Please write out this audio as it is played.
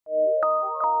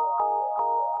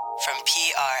from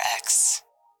PRX.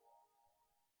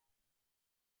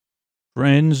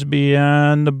 Friends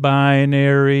beyond the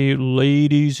binary,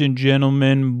 ladies and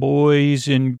gentlemen, boys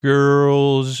and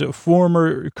girls,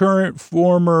 current,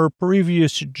 former,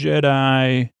 previous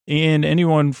Jedi, and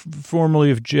anyone formerly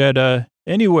of Jeddah,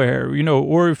 anywhere,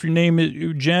 or if your name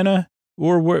is Jenna,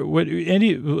 or wherever,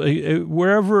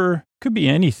 could be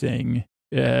anything,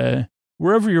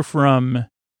 wherever you're from,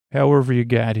 however you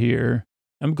got here.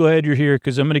 I'm glad you're here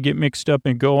because I'm going to get mixed up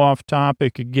and go off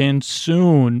topic again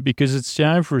soon because it's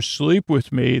time for Sleep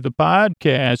With Me, the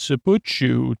podcast that puts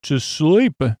you to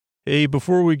sleep. Hey,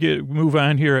 before we move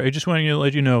on here, I just wanted to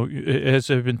let you know,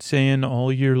 as I've been saying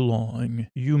all year long,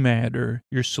 you matter.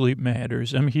 Your sleep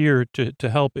matters. I'm here to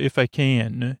help if I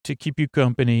can, to keep you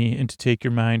company and to take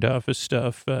your mind off of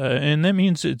stuff. And that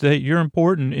means that you're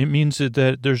important. It means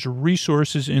that there's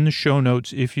resources in the show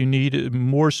notes if you need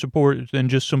more support than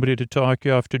just somebody to talk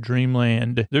you off to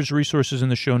dreamland. There's resources in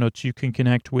the show notes you can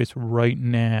connect with right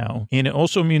now. And it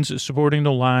also means supporting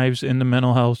the lives and the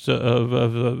mental health of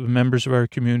members of our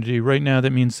community. Right now,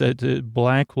 that means that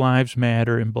Black Lives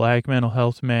Matter and Black mental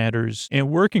health matters, and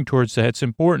working towards that's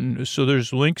important. So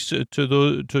there's links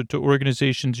to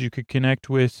organizations you could connect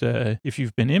with if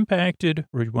you've been impacted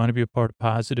or you want to be a part of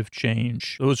positive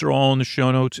change. Those are all in the show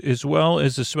notes, as well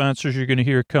as the sponsors you're going to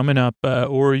hear coming up,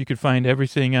 or you can find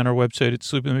everything on our website at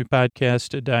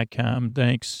sleepwithmepodcast.com.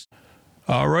 Thanks.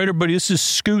 All right, everybody, this is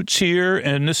Scoots here,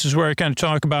 and this is where I kind of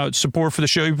talk about support for the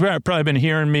show. You've probably been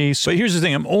hearing me. So here's the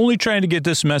thing. I'm only trying to get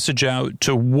this message out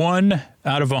to 1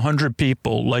 out of 100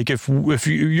 people. Like, if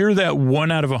you're that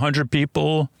 1 out of 100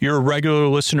 people, you're a regular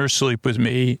listener, Sleep With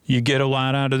Me. You get a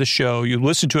lot out of the show. You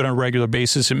listen to it on a regular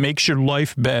basis. It makes your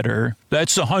life better.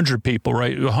 That's 100 people,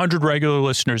 right? 100 regular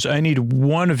listeners. I need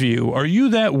one of you. Are you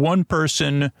that one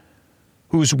person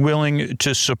who's willing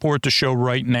to support the show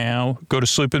right now? Go to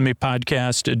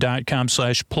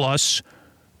sleepwithmepodcast.com/plus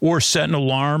or set an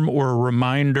alarm or a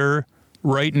reminder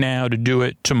right now to do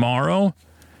it tomorrow.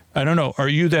 I don't know. Are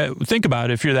you that? Think about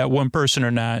it, if you're that one person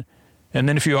or not. And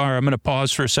then if you are, I'm going to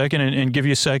pause for a second and give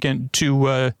you a second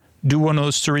to do one of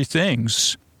those 3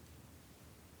 things.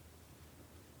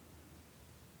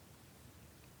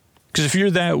 Because if you're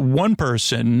that one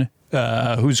person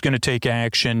who's going to take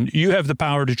action, you have the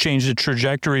power to change the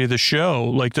trajectory of the show,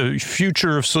 like the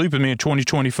future of Sleep With Me in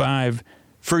 2025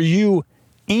 for you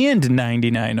and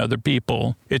 99 other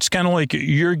people. It's kind of like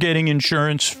you're getting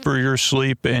insurance for your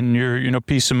sleep and your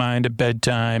peace of mind at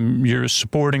bedtime. You're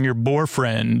supporting your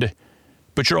boyfriend,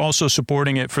 but you're also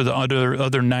supporting it for the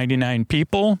other 99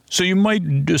 people. So you might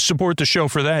support the show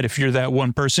for that if you're that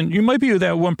one person. You might be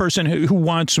that one person who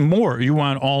wants more. You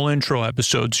want all intro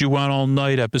episodes. You want all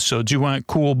night episodes. You want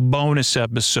cool bonus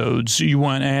episodes. You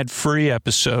want ad-free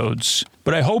episodes.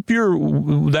 But I hope you're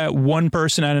that one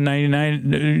person out of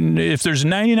 99. If there's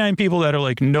 99 people that are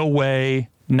like, no way,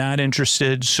 not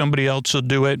interested, somebody else will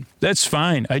do it, that's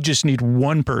fine. I just need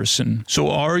one person.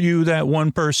 So are you that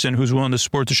one person who's willing to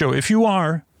support the show? If you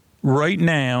are, right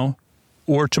now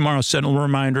or tomorrow, set a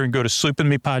reminder and go to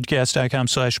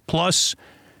sleepwithmepodcast.com/plus.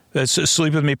 That's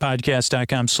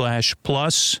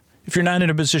sleepwithmepodcast.com/plus. If you're not in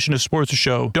a position to support the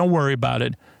show, don't worry about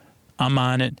it. I'm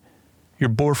on it. Your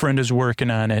boyfriend is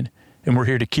working on it. And we're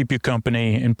here to keep you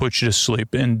company and put you to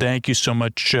sleep. And thank you so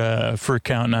much for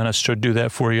counting on us to do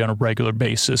that for you on a regular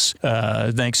basis.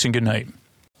 Thanks and good night.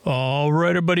 All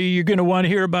right, everybody, you're going to want to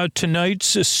hear about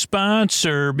tonight's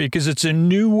sponsor because it's a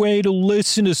new way to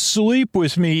listen to Sleep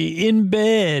With Me in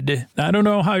bed. I don't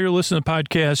know how you're listening to the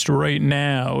podcast right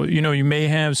now. You may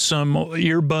have some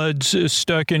earbuds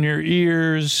stuck in your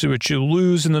ears, which you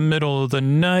lose in the middle of the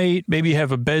night. Maybe you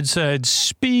have a bedside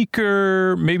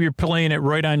speaker. Maybe you're playing it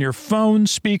right on your phone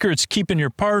speaker. It's keeping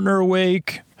your partner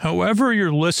awake. However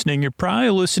you're listening, you're probably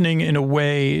listening in a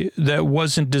way that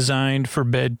wasn't designed for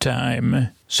bedtime.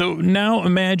 So now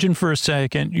imagine for a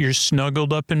second you're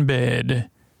snuggled up in bed,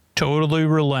 totally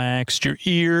relaxed, your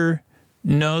ear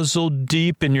nuzzled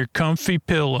deep in your comfy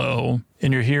pillow,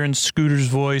 and you're hearing Scooter's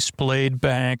voice played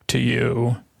back to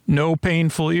you. No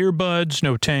painful earbuds,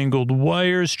 no tangled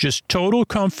wires, just total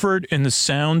comfort and the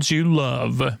sounds you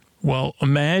love. Well,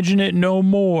 imagine it no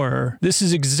more. This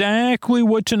is exactly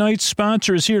what tonight's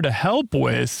sponsor is here to help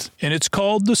with, and it's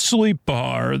called the Sleep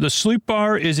Bar. The Sleep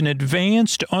Bar is an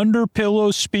advanced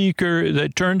under-pillow speaker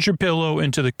that turns your pillow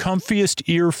into the comfiest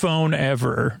earphone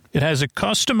ever. It has a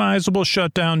customizable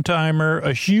shutdown timer,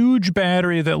 a huge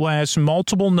battery that lasts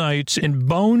multiple nights, and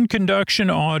bone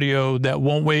conduction audio that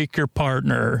won't wake your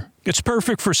partner. It's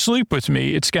perfect for Sleep With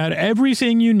Me. It's got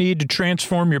everything you need to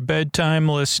transform your bedtime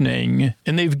listening.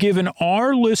 And they've given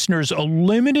our listeners a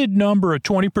limited number of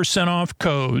 20% off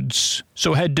codes.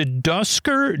 So head to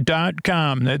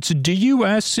dusker.com. That's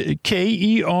DUSKER.com.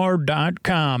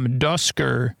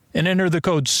 Dusker. And enter the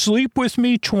code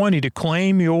SleepWithMe20 to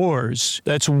claim yours.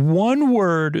 That's one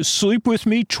word,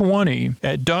 SleepWithMe20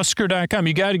 at dusker.com.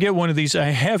 You got to get one of these.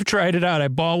 I have tried it out. I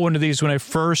bought one of these when I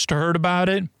first heard about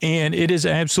it, and it is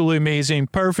absolutely amazing.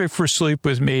 Perfect for Sleep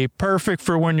With Me. Perfect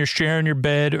for when you're sharing your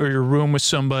bed or your room with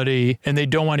somebody, and they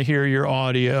don't want to hear your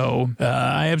audio.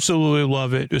 I absolutely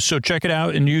love it. So check it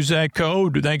out and use that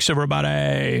code. Thanks,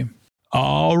 everybody.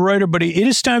 All right, everybody, it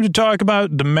is time to talk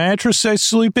about the mattress I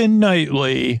sleep in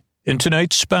nightly. And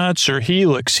tonight's sponsor,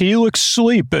 Helix. Helix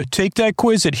Sleep. Take that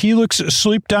quiz at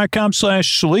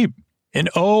helixsleep.com/sleep. And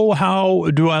oh, how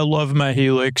do I love my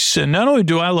Helix. And not only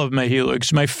do I love my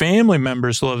Helix, my family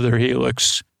members love their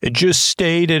Helix. I just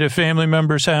stayed at a family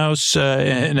member's house,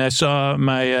 and I saw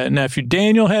my nephew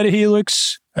Daniel had a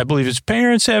Helix. I believe his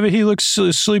parents have a Helix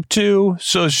Sleep too.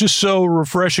 So it's just so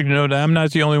refreshing to know that I'm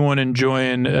not the only one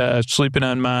enjoying sleeping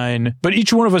on mine. But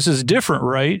each one of us is different,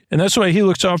 right? And that's why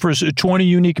Helix offers 20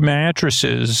 unique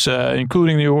mattresses,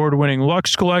 including the award-winning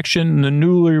Luxe Collection and the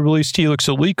newly released Helix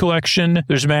Elite Collection.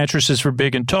 There's mattresses for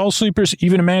big and tall sleepers,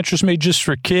 even a mattress made just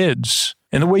for kids.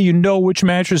 And the way you know which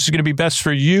mattress is going to be best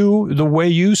for you, the way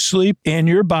you sleep, and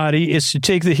your body is to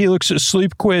take the Helix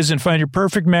Sleep quiz and find your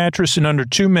perfect mattress in under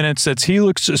 2 minutes. That's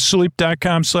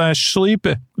helixsleep.com/sleep.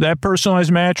 That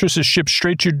personalized mattress is shipped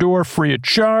straight to your door free of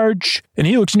charge. And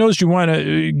Helix knows you want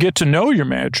to get to know your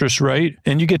mattress, right?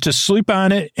 And you get to sleep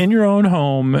on it in your own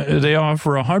home. They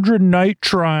offer a 100-night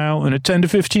trial and a 10 to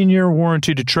 15-year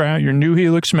warranty to try out your new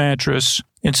Helix mattress.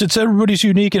 And since everybody's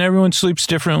unique and everyone sleeps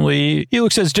differently,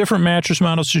 Helix has different mattress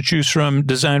models to choose from,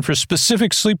 designed for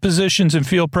specific sleep positions and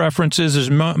feel preferences.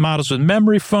 There's models with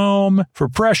memory foam for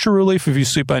pressure relief if you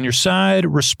sleep on your side,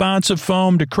 responsive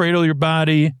foam to cradle your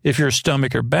body if you're a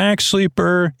stomach or back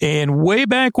sleeper. And way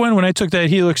back when I took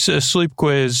that Helix sleep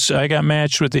quiz, I got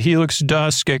matched with the Helix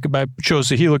Dusk. I chose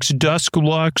the Helix Dusk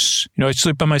Luxe. You know, I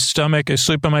sleep on my stomach. I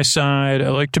sleep on my side. I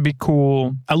like to be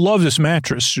cool. I love this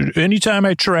mattress. Anytime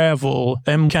I travel,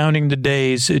 I'm counting the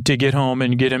days to get home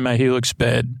and get in my Helix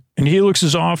bed. And Helix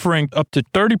is offering up to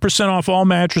 30% off all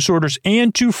mattress orders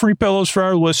and 2 free pillows for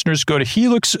our listeners. Go to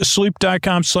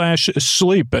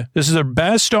helixsleep.com/sleep. This is their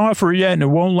best offer yet, and it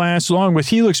won't last long. With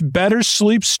Helix, better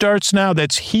sleep starts now.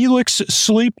 That's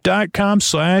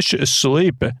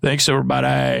helixsleep.com/sleep. Thanks,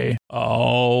 everybody.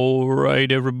 All right,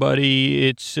 everybody.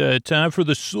 It's time for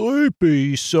the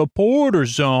Sleepy Supporter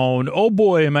Zone. Oh,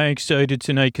 boy, am I excited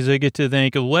tonight because I get to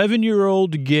thank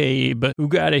 11-year-old Gabe, who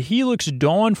got a Helix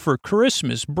Dawn for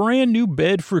Christmas. Brand new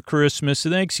bed for Christmas.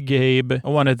 Thanks, Gabe. I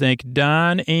want to thank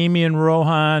Don, Amy, and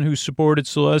Rohan, who supported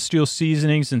Celestial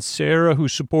Seasonings, and Sarah, who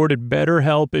supported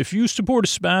BetterHelp. If you support a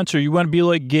sponsor, you want to be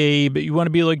like Gabe, you want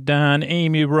to be like Don,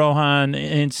 Amy, Rohan,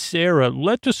 and Sarah,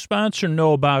 let the sponsor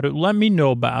know about it. Let me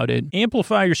know about it.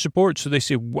 Amplify your support so they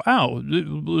say, wow,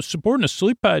 supporting a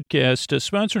sleep podcast,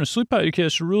 sponsoring a sleep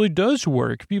podcast really does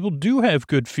work. People do have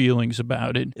good feelings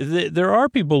about it. There are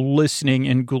people listening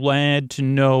and glad to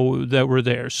know that we're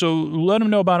there. So let them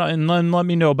know about it and then let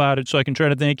me know about it so I can try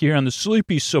to thank you here on the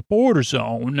Sleepy Supporter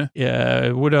Zone.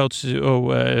 What else?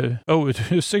 The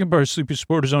second part of Sleepy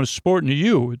Supporter Zone is supporting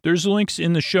you. There's links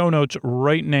in the show notes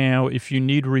right now if you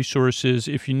need resources,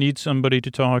 if you need somebody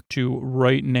to talk to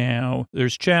right now.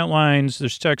 There's chat lines,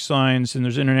 there's text lines, and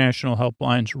there's international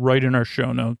helplines right in our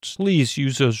show notes. Please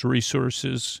use those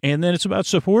resources. And then it's about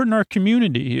supporting our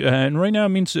community. And right now it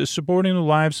means supporting the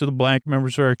lives of the Black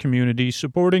members of our community,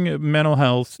 supporting mental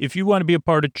health. If you want to be a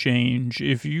part of change,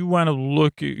 if you want to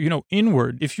look,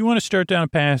 inward, if you want to start down a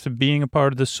path of being a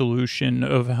part of the solution,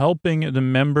 of helping the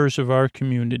members of our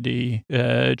community,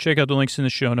 check out the links in the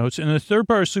show notes. And the third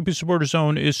part of Sleepy Supporter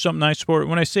Zone is something I support.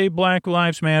 When I say Black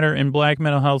Lives Matter and Black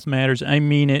Mental Health Matters, I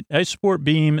mean it. I support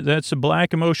BEAM. That's a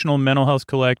Black Emotional Mental Health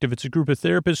Collective. It's a group of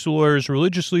therapists, lawyers,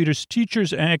 religious leaders,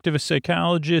 teachers, activists,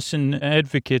 psychologists, and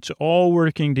advocates all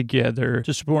working together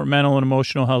to support mental and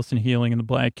emotional health and healing in the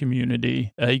Black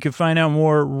community. You can find out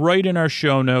more right in our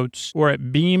show notes or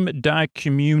at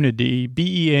beam.community,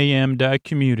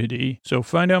 BEAM.community. So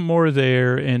find out more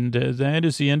there. And that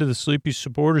is the end of the Sleepy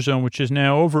Supporter Zone, which is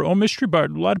now over. Oh, Mystery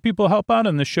Bart, a lot of people help out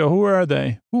on the show. Who are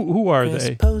they? Who are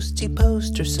they? Posty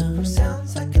Poster Son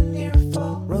sounds like an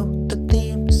earful. Wrote the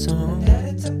theme song.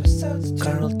 Edits episodes.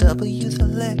 Carl W. the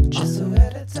Legend. Also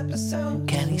edits episodes.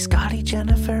 Kenny, Scotty,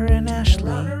 Jennifer, and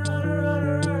Ashley.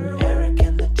 Eric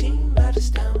and the team at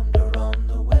Astound are on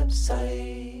the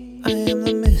website. I am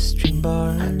the Mystery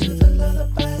Bard. I do the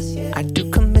lullabies,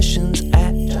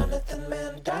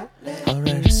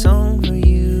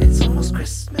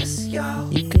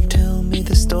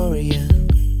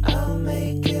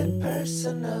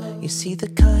 You see the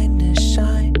kindness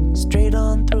shine straight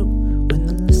on through when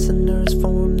the listeners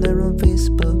form their own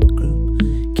Facebook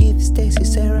group. Keith, Stacy,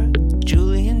 Sarah,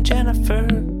 Julie, and Jennifer.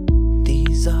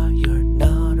 These are your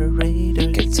moderators.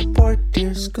 You can support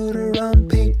Dear Scooter on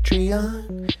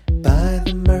Patreon. Buy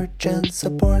the merch and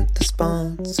support the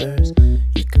sponsors.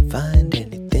 You can find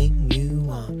anything you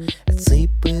want at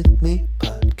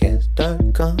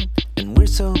sleepwithmepodcast.com. And we're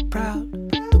so proud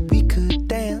that we could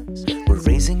dance. We're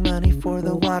raising money for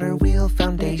the Water Wheel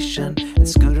Foundation, and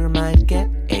Scooter might get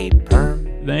a perm.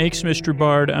 Thanks, Mr.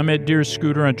 Bard. I'm at Dear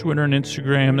Scooter on Twitter and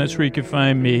Instagram. That's where you can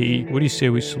find me. What do you say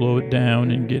we slow it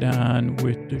down and get on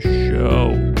with the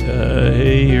show?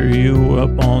 Hey, are you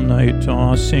up all night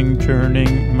tossing,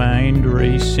 turning, mind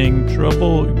racing,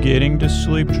 trouble getting to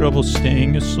sleep, trouble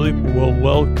staying asleep? Well,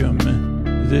 welcome.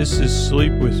 This is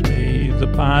Sleep With Me, the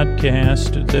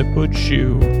podcast that puts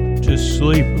you to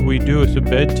sleep. We do it a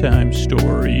bedtime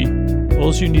story.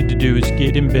 All you need to do is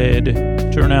get in bed,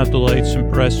 turn out the lights,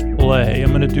 and press play. I'm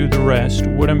going to do the rest.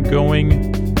 What I'm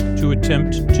going to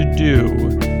attempt to do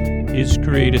is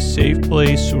create a safe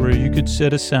place where you could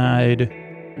set aside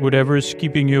whatever is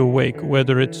keeping you awake,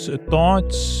 whether it's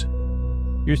thoughts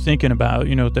you're thinking about,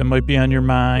 that might be on your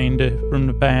mind from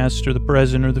the past or the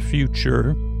present or the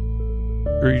future,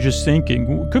 or you're just thinking.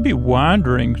 It could be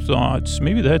wandering thoughts.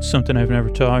 Maybe that's something I've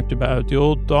never talked about. The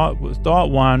old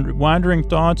wandering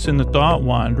thoughts and the thought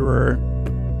wanderer.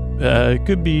 It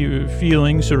could be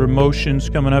feelings or emotions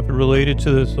coming up related to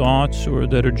the thoughts, or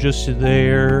that are just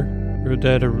there, or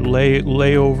that are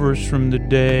layovers from the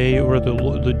day or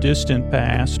the distant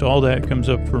past. All that comes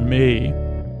up for me.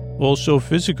 Also,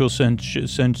 physical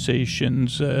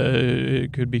sensations,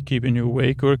 it could be keeping you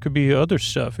awake, or it could be other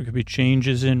stuff. It could be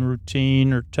changes in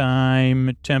routine or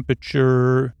time,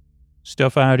 temperature,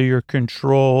 stuff out of your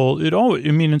control.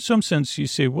 In some sense, you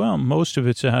say, well, most of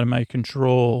it's out of my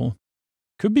control.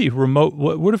 Could be remote.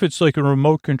 What if it's like a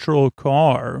remote control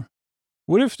car?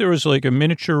 What if there was like a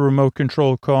miniature remote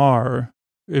control car?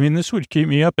 This would keep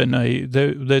me up at night.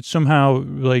 That somehow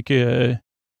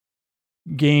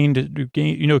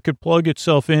could plug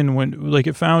itself in when it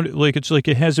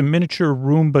has a miniature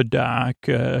Roomba dock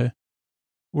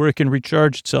where it can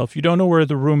recharge itself. You don't know where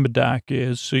the Roomba dock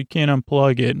is, so you can't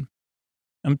unplug it.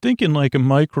 I'm thinking like a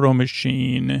micro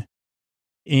machine,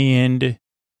 and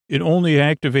it only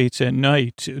activates at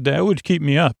night. That would keep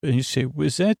me up. And you say,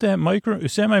 is that my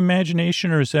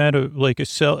imagination, or is that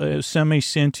a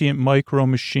semi-sentient micro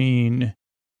machine?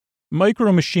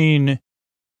 Micro machine.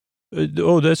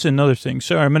 That's another thing.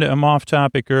 Sorry, I'm off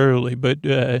topic early, but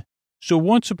so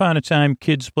once upon a time,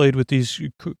 kids played with these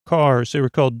cars. They were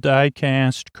called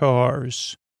die-cast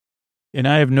cars, and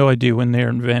I have no idea when they were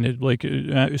invented.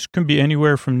 It could be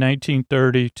anywhere from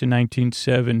 1930 to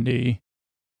 1970.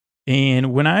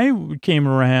 And when I came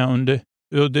around,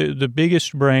 the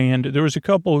biggest brand, there was a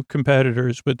couple of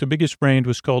competitors, but the biggest brand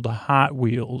was called Hot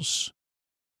Wheels.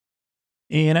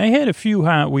 And I had a few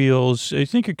Hot Wheels. I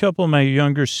think a couple of my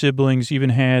younger siblings even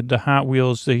had the Hot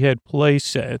Wheels. They had play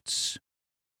sets.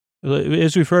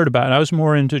 As we've heard about, I was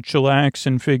more into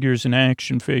chillaxin figures and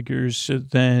action figures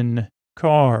than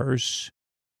cars,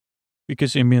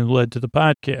 because it led to the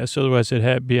podcast. Otherwise, it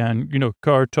had to be on,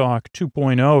 Car Talk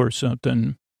 2.0 or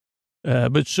something.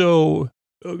 But so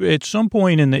at some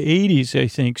point in the 80s, I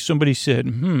think somebody said,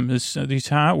 these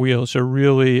Hot Wheels are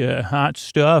really hot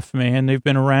stuff, man. They've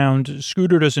been around.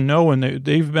 Scooter doesn't know, and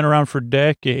they've been around for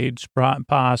decades,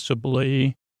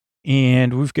 possibly.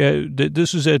 And we've got,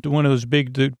 this was at one of those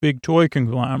big toy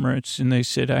conglomerates, and they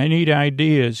said, I need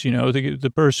ideas.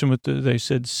 The person they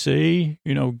said,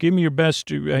 give me your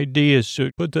best ideas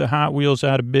to put the Hot Wheels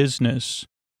out of business.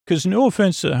 Because no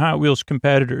offense to the Hot Wheels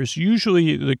competitors,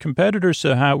 usually the competitors to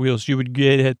the Hot Wheels you would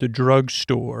get at the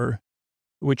drugstore,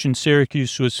 which in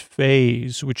Syracuse was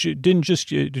Phase, which it didn't just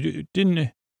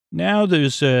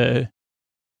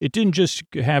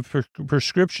have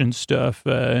prescription stuff.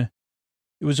 It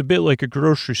was a bit like a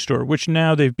grocery store, which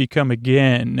now they've become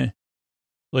again.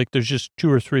 Like there's just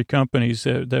 2 or 3 companies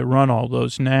that run all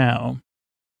those now.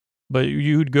 But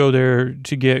you'd go there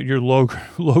to get your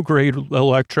low-grade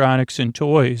electronics and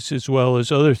toys, as well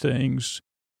as other things.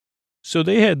 So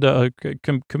they had the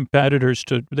competitors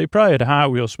they probably had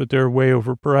Hot Wheels, but they're way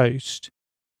overpriced.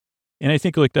 And I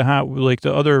think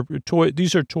the other toy,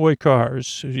 these are toy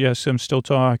cars. Yes, I'm still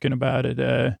talking about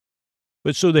it.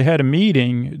 But so they had a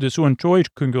meeting, this one toy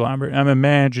conglomerate. I'm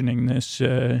imagining this.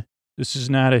 This is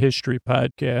not a history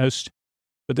podcast.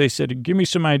 But they said, give me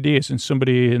some ideas. And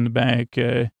somebody in the back,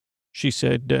 she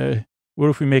said, what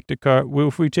if we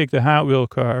take the Hot Wheel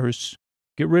cars,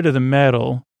 get rid of the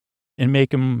metal, and make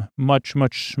them much,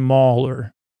 much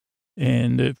smaller?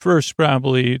 And at first,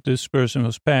 probably this person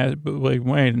was passed, but like,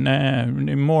 wait, nah,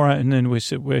 more. And then we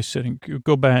said, wait a second,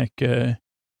 go back.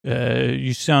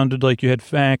 You sounded like you had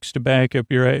facts to back up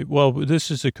your, well, this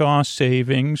is a cost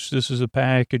savings. This is a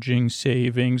packaging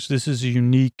savings. This is a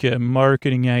unique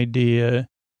marketing idea.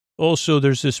 Also,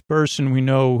 there's this person we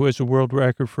know who has a world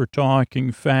record for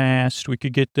talking fast. We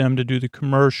could get them to do the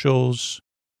commercials,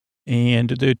 and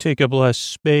they take up less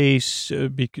space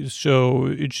so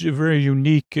it's a very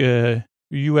unique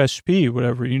USP,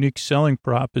 whatever, unique selling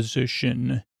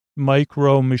proposition.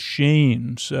 Micro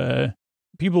machines.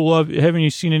 People love, haven't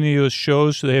you seen any of those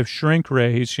shows? They have shrink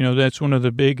rays. You know, that's one of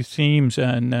the big themes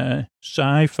on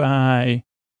sci-fi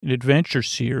and adventure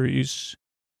series.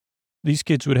 These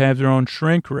kids would have their own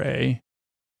shrink ray.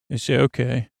 They say,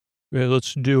 okay, well,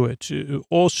 let's do it.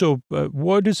 Also,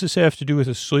 what does this have to do with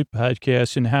a sleep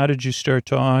podcast, and how did you start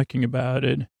talking about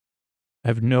it? I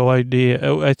have no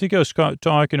idea. I think I was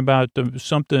talking about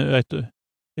something.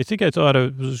 I think I thought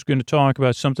I was going to talk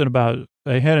about something about,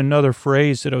 I had another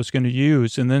phrase that I was going to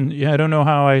use, and then, I don't know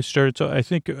how I started. I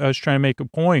think I was trying to make a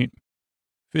point.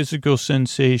 Physical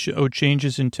sensation,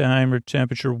 changes in time or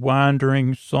temperature,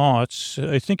 wandering thoughts.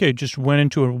 I think I just went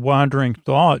into a wandering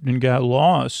thought and got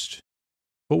lost.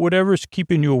 But whatever's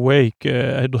keeping you awake,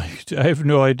 I have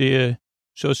no idea.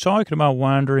 So I was talking about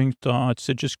wandering thoughts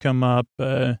that just come up,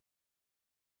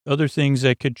 other things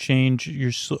that could change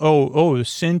your, a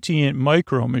sentient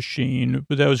micro machine,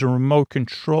 but that was a remote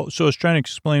control. So I was trying to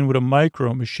explain what a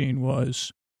micro machine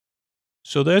was.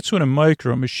 So that's what a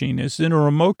micro machine is. In a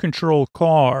remote control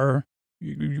car,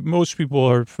 most people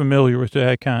are familiar with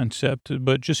that concept,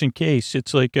 but just in case,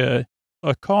 it's like a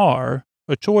car,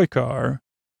 a toy car,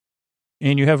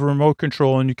 and you have a remote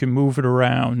control and you can move it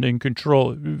around and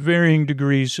control it, varying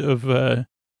degrees of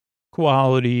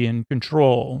quality and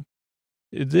control.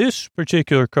 This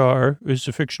particular car is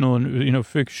a fictional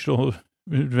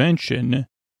invention,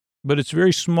 but it's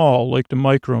very small, like the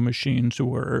micro machines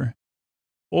were.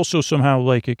 Also, somehow,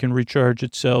 like, it can recharge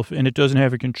itself, and it doesn't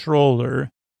have a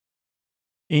controller.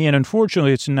 And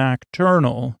unfortunately, it's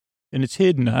nocturnal, and it's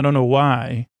hidden. I don't know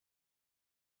why.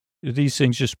 These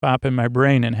things just pop in my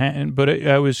brain, but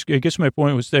I guess my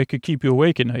point was that could keep you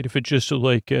awake at night if it just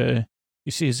like, you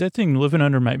see, is that thing living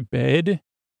under my bed?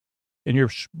 And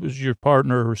your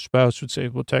partner or spouse would say,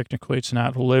 well, technically, it's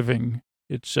not living.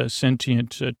 It's a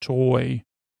sentient toy.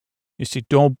 You see,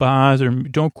 don't bother me.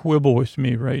 Don't quibble with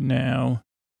me right now.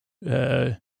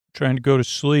 Trying to go to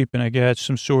sleep, and I got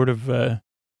some sort of, and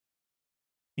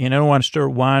I don't want to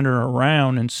start wandering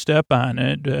around and step on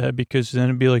it, because then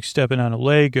it'd be like stepping on a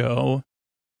Lego.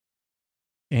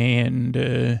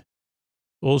 And,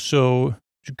 also,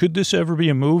 could this ever be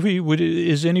a movie?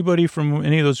 Is anybody from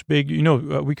any of those big,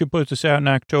 we could put this out in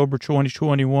October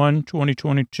 2021,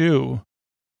 2022.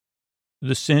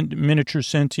 The miniature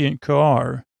sentient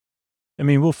car. I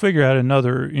mean, we'll figure out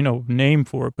another, name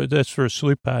for it, but that's for a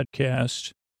sleep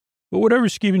podcast. But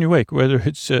whatever's keeping you awake, whether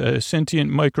it's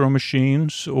sentient micro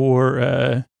machines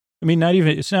or,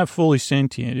 it's not fully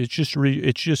sentient.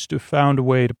 It's just found a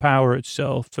way to power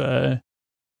itself.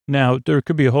 Now, there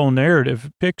could be a whole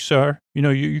narrative. Pixar,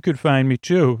 you could find me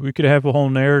too. We could have a whole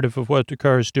narrative of what the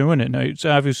car is doing at night. It's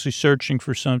obviously searching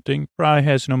for something. Probably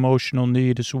has an emotional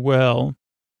need as well.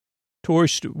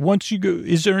 Once you go,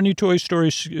 is there any Toy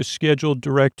Story scheduled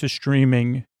direct to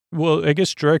streaming? Well, I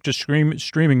guess direct to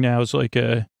streaming now is like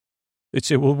they'd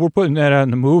say, well, we're putting that out in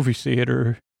the movie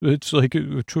theater. It's like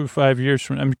 2 or 5 years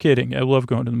from, I'm kidding. I love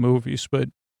going to the movies, but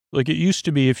like it used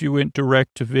to be, if you went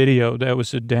direct to video, that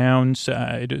was a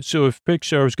downside. So if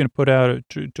Pixar was going to put out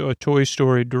a Toy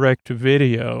Story direct to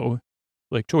video,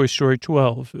 like Toy Story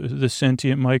 12,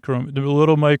 the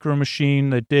little micro machine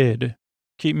that did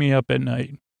keep me up at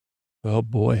night. Oh,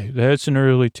 boy, that's an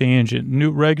early tangent.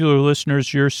 New regular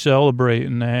listeners, you're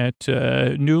celebrating that.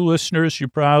 New listeners, you're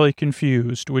probably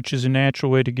confused, which is a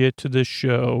natural way to get to this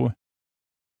show.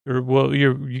 Or, well,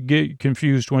 you get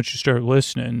confused once you start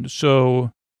listening.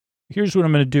 So here's what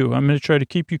I'm going to do. I'm going to try to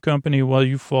keep you company while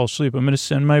you fall asleep. I'm going to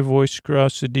send my voice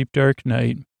across the deep, dark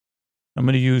night. I'm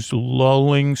going to use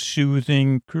lulling,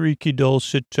 soothing, creaky,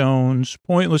 dulcet tones,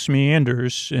 pointless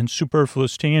meanders, and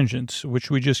superfluous tangents,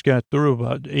 which we just got through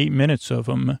about 8 minutes of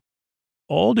them,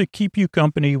 all to keep you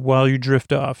company while you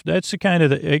drift off. That's the kind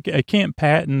of, I can't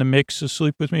patent the mix of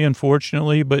Sleep With Me,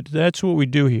 unfortunately, but that's what we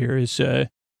do here is, and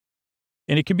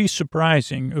it can be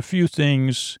surprising. A few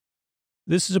things.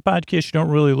 This is a podcast you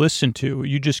don't really listen to.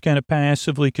 You just kind of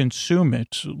passively consume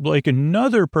it. Like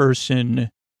another person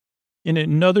in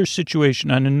another situation,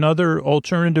 on another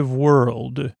alternative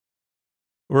world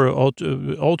or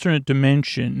alternate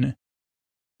dimension,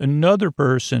 another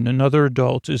person, another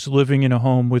adult, is living in a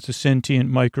home with a sentient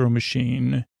micro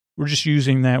machine. We're just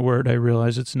using that word. I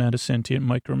realize it's not a sentient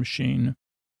micro machine.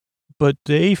 But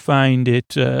they find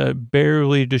it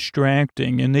barely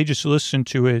distracting, and they just listen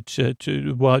to it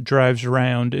while it drives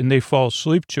around, and they fall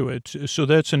asleep to it. So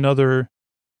that's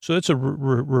a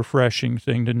refreshing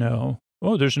thing to know.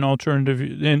 Oh, there's an alternative.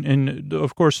 And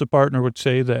of course, the partner would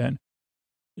say that,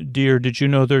 dear, did you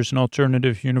know there's an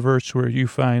alternative universe where you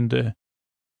find the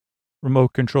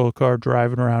remote control car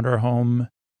driving around our home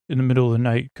in the middle of the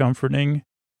night comforting?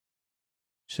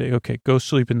 Say, okay, go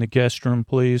sleep in the guest room,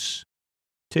 please.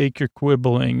 Take your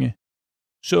quibbling.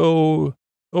 So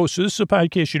this is a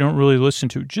podcast you don't really listen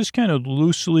to. Just kind of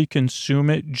loosely consume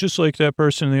it, just like that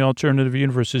person in the alternative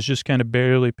universe is just kind of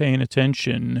barely paying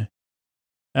attention.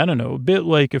 I don't know, a bit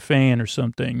like a fan or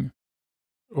something,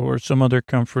 or some other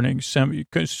comforting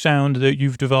sound that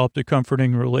you've developed a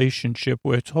comforting relationship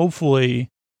with. Hopefully,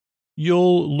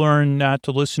 you'll learn not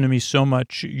to listen to me so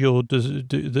much. We'll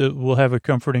have a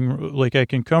comforting, like I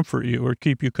can comfort you or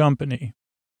keep you company.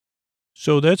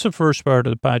 So that's the first part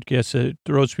of the podcast that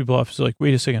throws people off. It's like,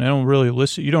 wait a second, I don't really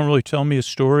listen. You don't really tell me a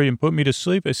story and put me to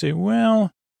sleep. I say,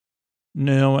 well,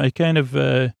 no, I kind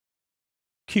of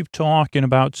keep talking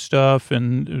about stuff,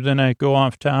 and then I go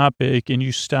off topic, and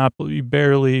you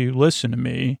barely listen to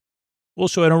me.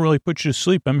 Also, I don't really put you to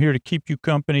sleep. I'm here to keep you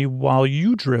company while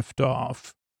you drift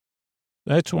off.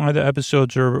 That's why the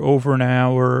episodes are over an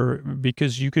hour,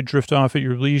 because you could drift off at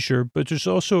your leisure. But there's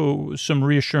also some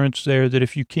reassurance there that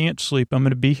if you can't sleep, I'm going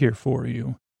to be here for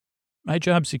you. My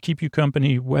job's to keep you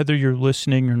company whether you're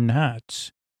listening or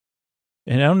not.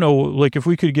 And I don't know, like if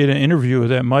we could get an interview with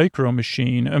that micro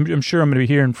machine, I'm sure I'm going to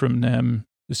be hearing from them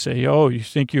to say, oh, you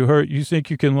think you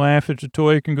can laugh at the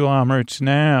toy conglomerates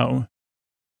now?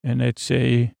 And I'd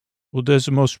say, well, that's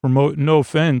the most remote, no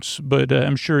offense, but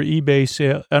I'm sure eBay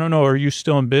sale, I don't know, are you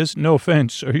still in business? No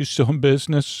offense, are you still in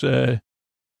business? Because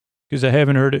I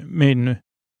haven't heard it I'm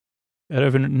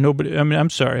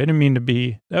sorry, I didn't mean to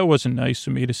be, that wasn't nice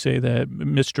of me to say that,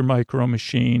 Mr. Micro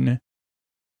Machine,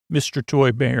 Mr.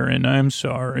 Toy Baron, I'm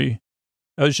sorry.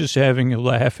 I was just having a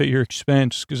laugh at your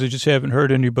expense because I just haven't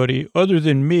heard anybody other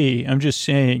than me. I'm just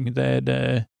saying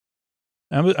that,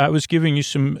 I was doing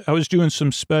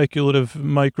some speculative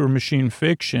micro machine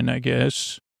fiction, I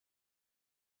guess.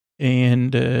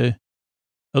 And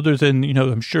other than,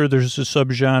 I'm sure there's a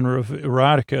subgenre of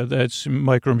erotica that's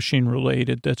micro machine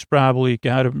related. That's probably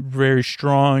got a very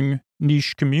strong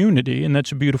niche community, and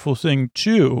that's a beautiful thing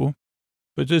too.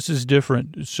 But this is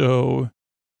different. So,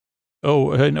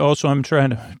 and also I'm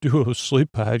trying to do a sleep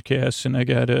podcast, and I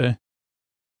got a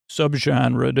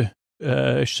subgenre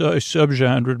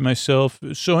myself.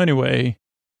 So anyway,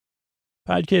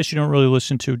 podcast you don't really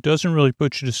listen to doesn't really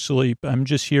put you to sleep. I'm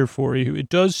just here for you. It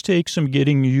does take some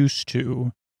getting used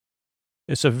to.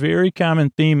 It's a very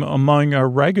common theme among our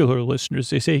regular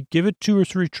listeners. They say, give it 2 or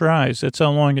 3 tries. That's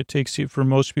how long it takes for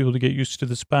most people to get used to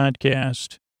this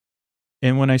podcast.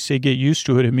 And when I say get used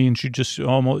to it, it means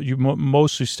you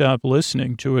mostly stop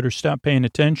listening to it or stop paying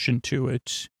attention to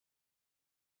it.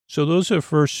 So those are the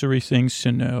first 3 things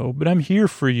to know. But I'm here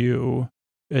for you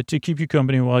to keep you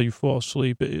company while you fall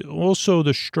asleep. Also,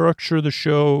 the structure of the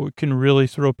show can really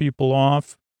throw people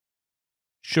off.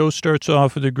 Show starts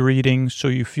off with a greeting so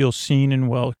you feel seen and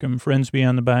welcome. Friends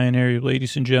beyond the binary,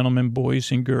 ladies and gentlemen,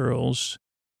 boys and girls.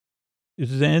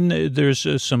 Then there's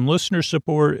some listener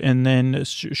support and then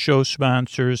show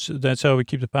sponsors. That's how we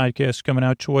keep the podcast coming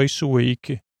out twice a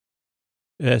week.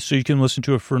 So you can listen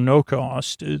to it for no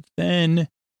cost. Then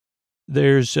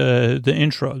there's the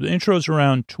intro. The intro is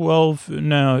around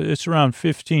it's around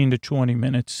 15 to 20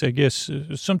 minutes. I guess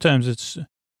sometimes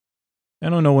I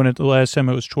don't know when the last time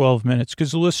it was 12 minutes,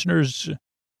 because the listeners,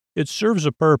 it serves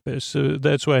a purpose.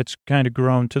 That's why it's kind of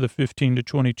grown to the 15 to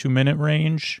 22 minute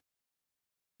range.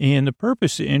 And the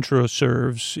purpose the intro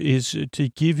serves is to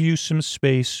give you some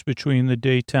space between the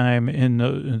daytime and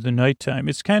the nighttime.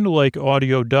 It's kind of like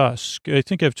audio dusk. I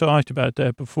think I've talked about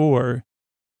that before.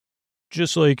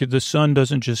 Just like the sun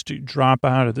doesn't just drop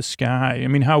out of the sky. I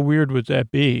mean, how weird would that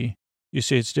be? You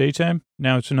say it's daytime,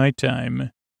 now it's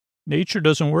nighttime. Nature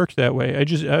doesn't work that way.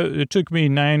 It took me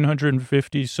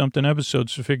 950 something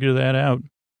episodes to figure that out.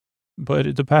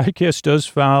 But the podcast does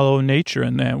follow nature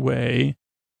in that way.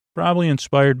 Probably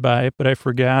inspired by it, but I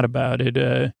forgot about it.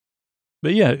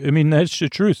 But yeah, I mean, that's the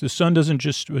truth. The sun doesn't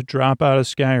just drop out of the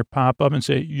sky or pop up and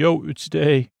say, yo, it's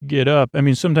day, get up. I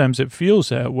mean, sometimes it feels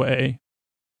that way.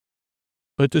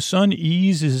 But the sun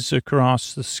eases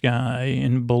across the sky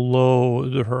and below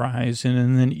the horizon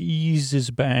and then eases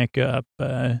back up.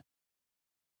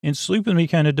 And Sleep With Me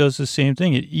kind of does the same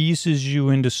thing. It eases you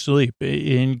into sleep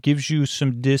and gives you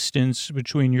some distance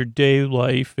between your day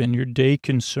life and your day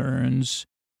concerns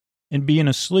and being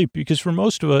asleep. Because for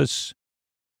most of us,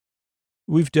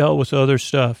 we've dealt with other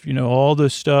stuff, all the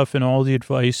stuff and all the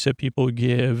advice that people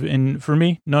give. And for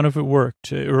me, none of it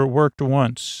worked, or it worked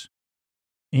once.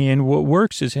 And what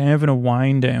works is having a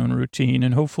wind down routine.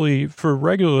 And hopefully for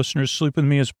regular listeners, Sleep With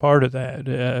Me is part of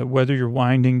that. Whether you're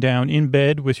winding down in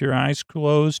bed with your eyes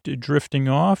closed, drifting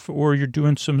off, or you're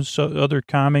doing some other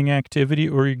calming activity,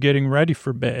 or you're getting ready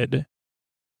for bed,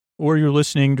 or you're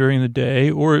listening during the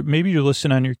day, or maybe you're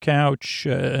listening on your couch.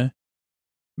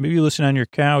 Maybe you listen on your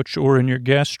couch or in your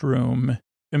guest room.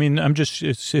 I mean, I'm just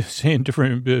saying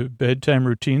different bedtime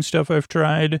routine stuff I've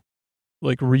tried,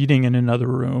 like reading in another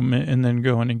room and then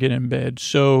going and getting in bed.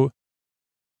 So,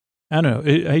 I don't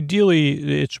know.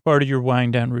 Ideally, it's part of your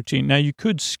wind down routine. Now, you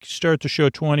could start the show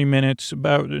 20 minutes.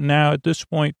 Now, at this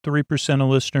point, 3% of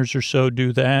listeners or so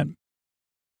do that.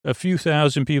 A few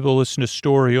thousand people listen to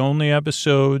story-only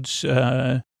episodes.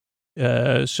 There's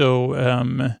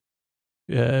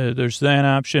that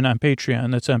option on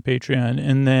Patreon. That's on Patreon.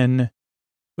 And then,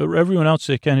 but everyone else,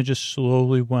 they kind of just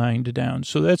slowly wind down.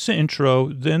 So that's the intro.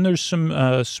 Then there's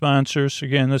some sponsors.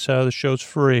 Again, that's how the show's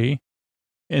free.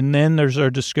 And then there's our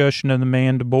discussion of the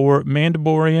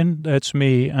Mandoborian. That's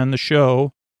me on the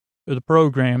show, or the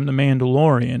program, the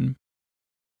Mandalorian.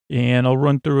 And I'll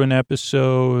run through an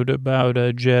episode about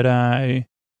a Jedi.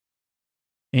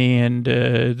 And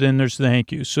then there's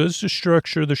thank you. So this is the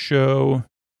structure of the show.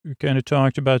 We kind of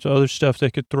talked about the other stuff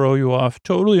that could throw you off.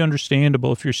 Totally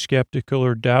understandable if you're skeptical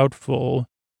or doubtful,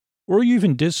 or you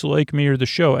even dislike me or the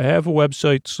show. I have a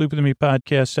website,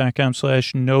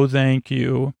 sleepwithmepodcast.com/no thank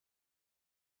you,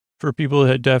 for people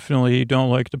that definitely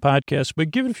don't like the podcast. But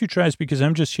give it a few tries because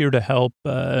I'm just here to help.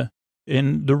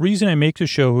 And the reason I make the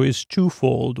show is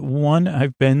twofold. One,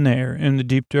 I've been there in the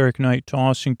deep, dark night,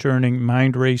 tossing, turning,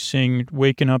 mind racing,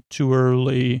 waking up too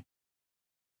early,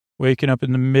 waking up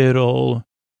in the middle.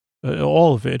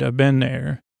 All of it. I've been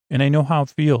there, and I know how it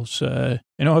feels. I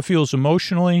know how it feels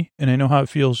emotionally, and I know how it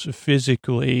feels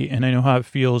physically, and I know how it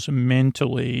feels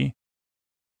mentally,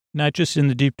 not just in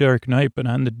the deep, dark night, but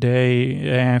on the day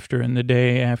after and the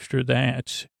day after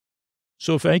that.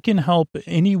 So if I can help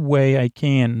any way I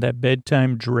can, that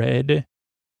bedtime dread,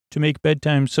 to make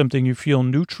bedtime something you feel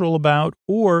neutral about,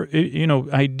 or,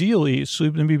 ideally,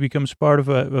 Sleep With Me becomes part of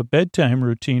a bedtime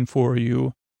routine for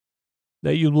you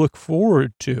that you look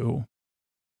forward to.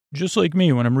 Just like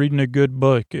me, when I'm reading a good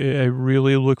book, I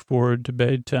really look forward to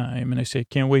bedtime. And I say,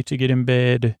 can't wait to get in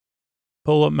bed,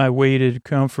 pull up my weighted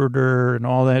comforter and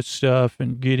all that stuff,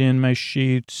 and get in my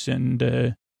sheets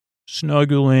and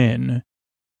snuggle in.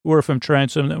 Or if I'm trying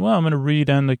something, I'm going to read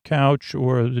on the couch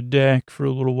or the deck for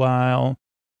a little while.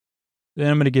 Then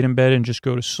I'm going to get in bed and just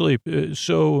go to sleep.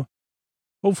 So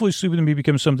hopefully Sleep With Me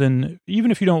becomes something,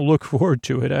 even if you don't look forward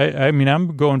to it. I mean,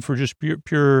 I'm going for just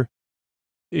pure,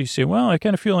 you say, well, I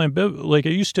kind of feel like I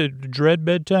used to dread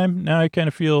bedtime. Now I kind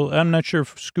of feel, I'm not sure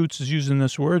if Scoots is using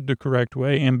this word the correct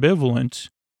way, ambivalent.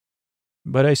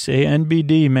 But I say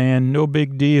NBD, man, no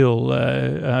big deal.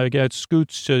 I got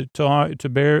Scoots that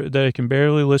I can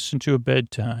barely listen to at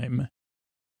bedtime.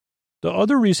 The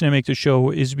other reason I make the show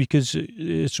is because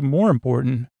it's more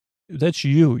important. That's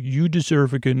you. You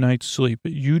deserve a good night's sleep.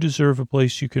 You deserve a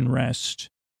place you can rest.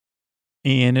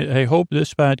 And I hope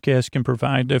this podcast can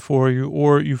provide that for you,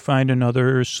 or you find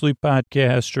another sleep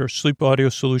podcast or sleep audio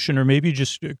solution, or maybe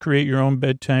just create your own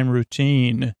bedtime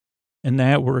routine, and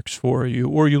that works for you.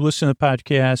 Or you listen to the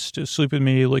podcast, Sleep With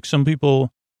Me. Like some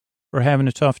people are having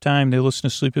a tough time. They listen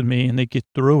to Sleep With Me and they get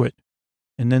through it.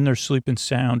 And then they're sleeping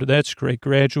sound. That's great.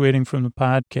 Graduating from the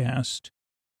podcast.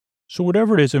 So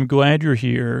whatever it is, I'm glad you're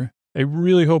here. I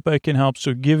really hope I can help.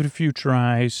 So give it a few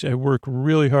tries. I work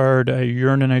really hard. I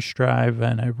yearn and I strive.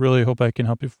 And I really hope I can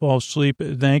help you fall asleep.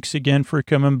 Thanks again for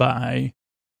coming by.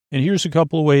 And here's a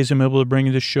couple of ways I'm able to bring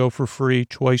you this show for free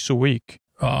twice a week.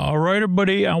 All right,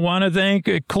 everybody, I want to thank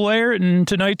Claritin,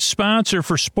 tonight's sponsor,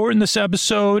 for supporting this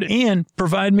episode and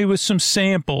provide me with some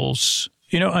samples.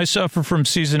 I suffer from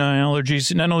seasonal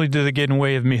allergies. Not only do they get in the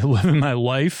way of me living my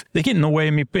life, they get in the way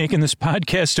of me making this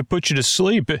podcast to put you to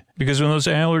sleep, because when those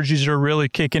allergies are really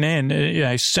kicking in,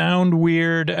 I sound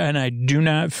weird and I do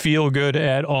not feel good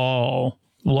at all.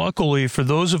 Luckily, for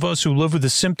those of us who live with the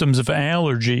symptoms of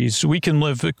allergies, we can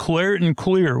live Claritin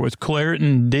Clear with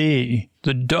Claritin D.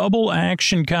 The double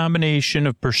action combination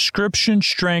of prescription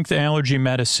strength allergy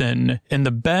medicine and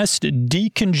the best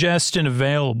decongestant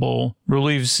available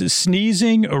relieves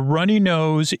sneezing, a runny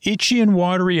nose, itchy and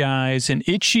watery eyes, an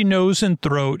itchy nose and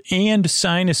throat, and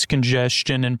sinus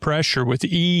congestion and pressure with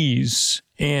ease.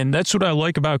 And that's what I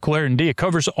like about Claritin D. It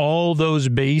covers all those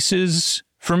bases.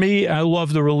 For me, I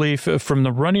love the relief from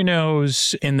the runny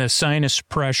nose and the sinus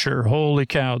pressure. Holy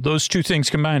cow. Those two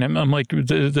things combined, I'm like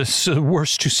the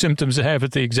worst two symptoms I have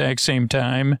at the exact same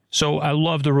time. So I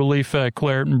love the relief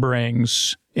Claritin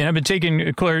brings. And I've been taking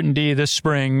Claritin D this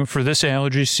spring for this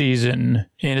allergy season.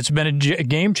 And it's been a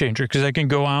game changer because I can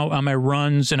go out on my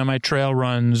runs and on my trail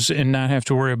runs and not have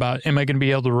to worry about, am I going to be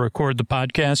able to record the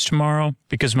podcast tomorrow?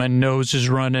 Because my nose is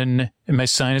running and my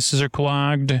sinuses are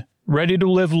clogged. Ready to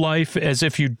live life as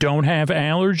if you don't have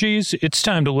allergies? It's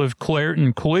time to live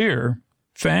Claritin Clear.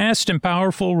 Fast and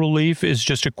powerful relief is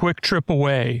just a quick trip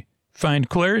away. Find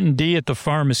Claritin D at the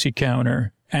pharmacy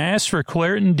counter. Ask for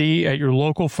Claritin D at your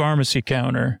local pharmacy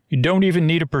counter. You don't even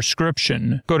need a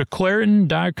prescription. Go to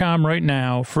Claritin.com right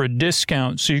now for a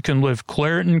discount so you can live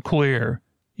Claritin Clear.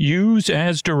 Use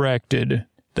as directed.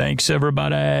 Thanks,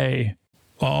 everybody.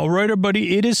 All right,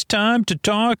 everybody, it is time to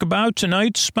talk about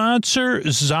tonight's sponsor,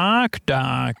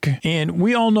 ZocDoc. And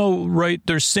we all know, right,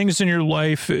 there's things in your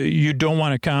life you don't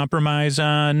want to compromise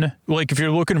on. Like if you're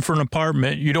looking for an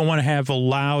apartment, you don't want to have a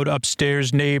loud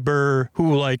upstairs neighbor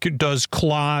who like does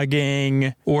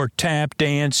clogging or tap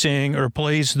dancing or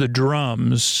plays the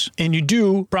drums. And you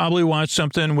do probably want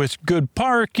something with good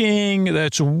parking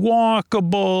that's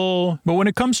walkable. But when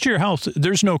it comes to your health,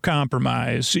 there's no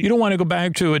compromise. You don't want to go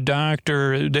back to a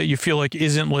doctor that you feel like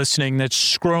isn't listening, that's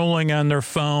scrolling on their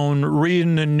phone,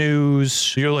 reading the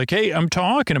news. You're like, hey, I'm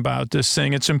talking about this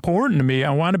thing. It's important to me.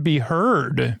 I want to be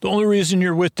heard. The only reason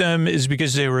you're with them is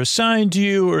because they were assigned to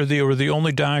you or they were the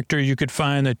only doctor you could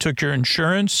find that took your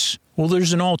insurance. Well,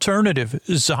 there's an alternative,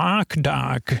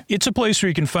 ZocDoc. It's a place where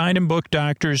you can find and book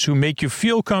doctors who make you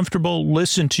feel comfortable,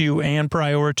 listen to you, and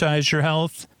prioritize your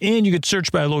health. And you can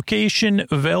search by location,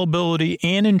 availability,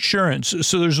 and insurance.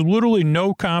 So there's literally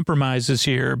no compromises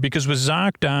here because with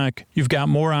ZocDoc, you've got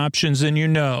more options than you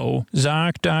know.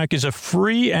 ZocDoc is a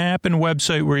free app and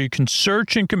website where you can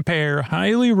search and compare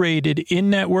highly rated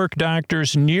in-network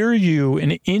doctors near you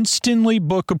and instantly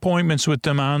book appointments with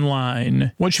them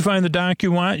online. Once you find the doc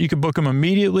you want, you can book them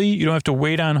immediately. You don't have to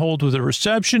wait on hold with a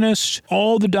receptionist.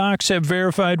 All the docs have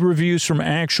verified reviews from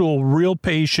actual real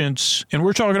patients. And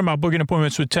we're talking about booking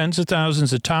appointments with tens of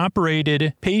thousands of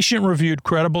top-rated, patient-reviewed,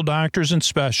 credible doctors and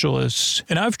specialists.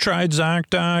 And I've tried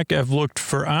ZocDoc. I've looked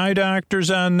for eye doctors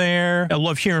on there. I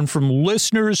love hearing from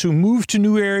listeners who move to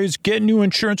new areas, get new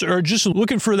insurance, or are just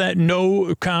looking for that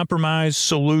no-compromise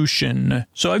solution.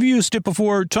 So I've used it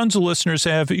before. Tons of listeners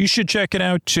have. You should check it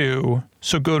out, too.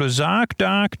 So go to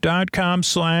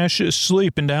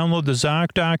ZocDoc.com/sleep and download the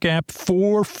ZocDoc app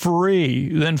for free.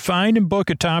 Then find and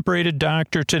book a top-rated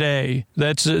doctor today.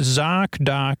 That's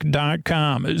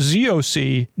ZocDoc.com.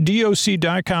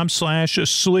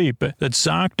 ZocDoc.com/sleep. That's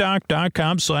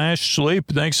ZocDoc.com/sleep.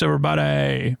 Thanks,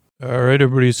 everybody. All right,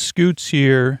 everybody. Scoots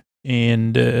here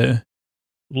and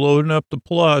loading up the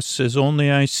plus, as only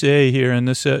I say here in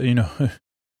this,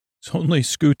 it's only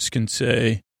Scoots can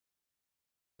say.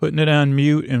 Putting it on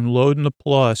mute and loading the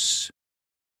plus.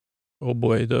 Oh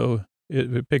boy, though,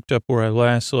 it picked up where I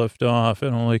last left off.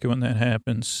 I don't like it when that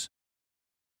happens,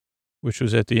 which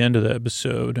was at the end of the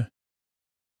episode.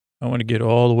 I want to get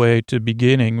all the way to the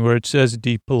beginning where it says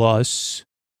D plus.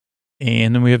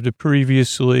 And then we have the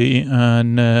previously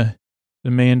on the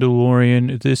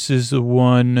Mandalorian. This is the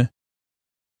one.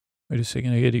 Wait a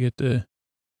second, I got to get the.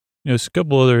 There's a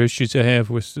couple other issues I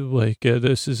have with,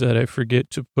 this is that I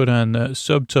forget to put on the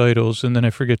subtitles and then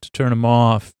I forget to turn them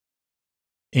off.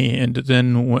 And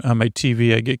then on my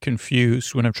TV, I get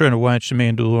confused when I'm trying to watch The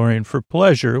Mandalorian for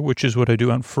pleasure, which is what I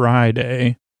do on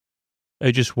Friday.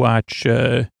 I just watch,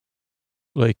 in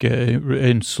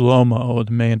slow-mo,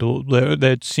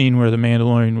 that scene where the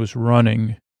Mandalorian was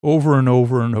running over and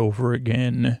over and over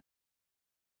again.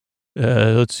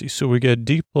 Let's see. So we got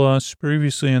D plus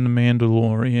previously on the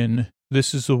Mandalorian.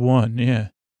 This is the one.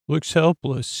 Yeah. Looks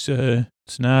helpless.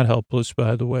 It's not helpless,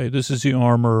 by the way. This is the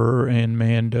armorer and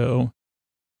Mando.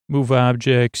 Move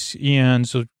objects,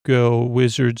 eons ago,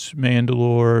 wizards,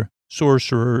 Mandalore,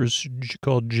 sorcerers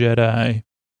called Jedi.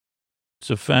 It's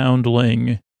a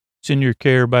foundling. It's in your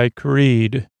care by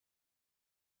Creed.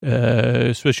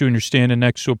 Especially when you're standing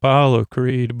next to Apollo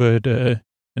Creed, but,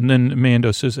 And then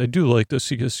Mando says, I do like this.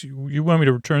 He goes, you want me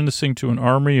to return this thing to an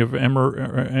army of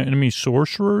enemy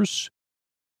sorcerers?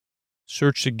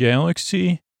 Search the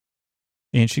galaxy?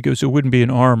 And she goes, it wouldn't be an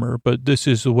armor, but this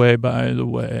is the way, by the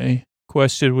way.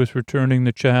 Quested with returning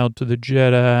the child to the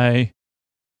Jedi.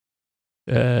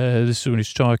 This is when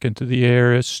he's talking to the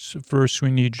heiress. First,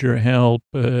 we need your help.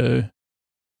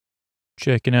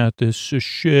 Checking out this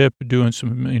ship, doing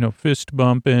some, fist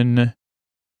bumping.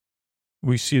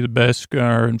 We see the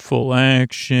Beskar in full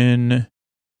action.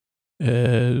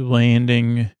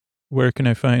 Landing. Where can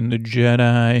I find the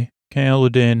Jedi?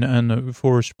 Kaladin on the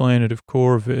forest planet of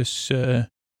Corvus.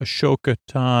 Ashoka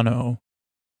Tano.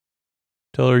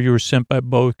 Tell her you were sent by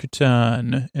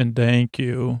Bo-Katan, and thank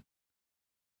you.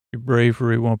 Your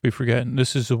bravery won't be forgotten.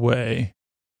 This is the way.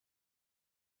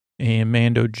 And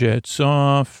Mando jets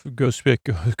off, goes to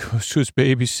his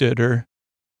babysitter.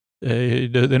 They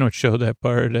don't show that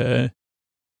part.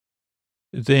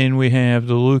 Then we have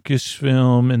the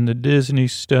Lucasfilm and the Disney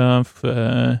stuff.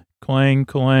 Clang,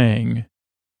 clang.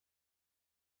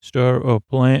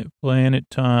 Planet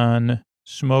Ton.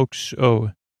 Smokes,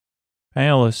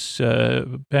 palace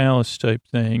type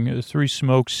thing. 3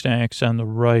 smokestacks on the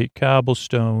right,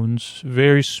 cobblestones,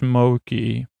 very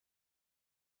smoky.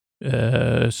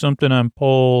 Something on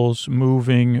poles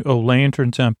moving.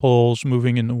 Lanterns on poles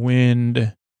moving in the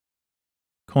wind.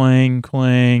 Clang,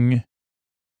 clang.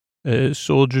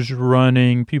 Soldiers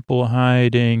running, people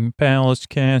hiding, palace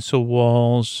castle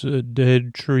walls,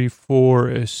 dead tree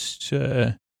forest,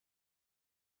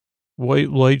 white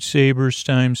lightsabers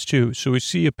times 2. So we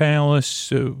see a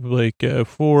palace, like a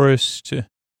forest.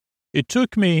 It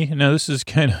took me, now this is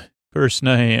kind of person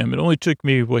I am, it only took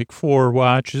me like 4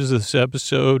 watches of this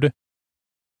episode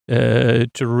to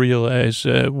realize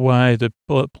why the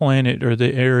planet or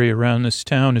the area around this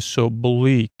town is so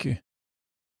bleak.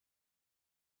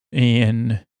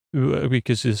 And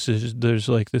because there's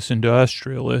like this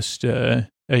industrialist, I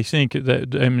think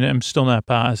that, I'm still not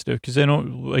positive because I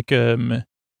don't like,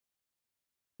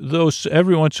 those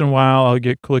every once in a while I'll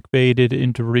get clickbaited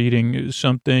into reading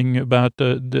something about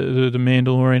the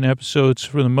Mandalorian episodes.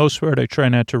 For the most part, I try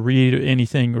not to read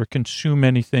anything or consume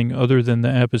anything other than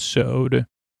the episode.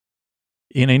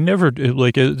 And I never,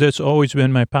 that's always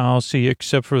been my policy,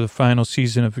 except for the final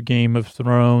season of Game of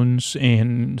Thrones.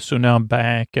 And so now I'm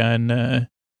back on,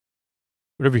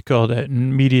 whatever you call that,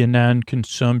 media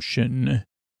non-consumption.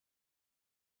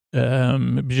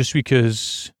 Just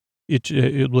because I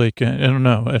don't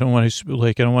know. I don't want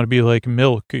to be like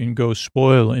milk and go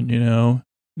spoiling,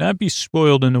 not be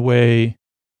spoiled in a way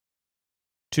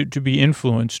to be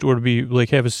influenced or to be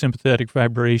have a sympathetic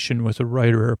vibration with a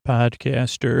writer or a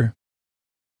podcaster.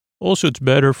 Also, it's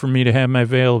better for me to have my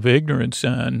veil of ignorance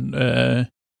on.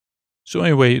 So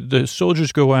anyway, the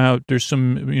soldiers go out. There's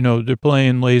some, they're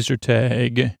playing laser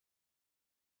tag.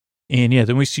 And yeah,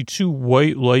 then we see 2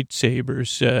 white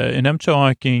lightsabers. And I'm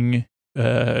talking,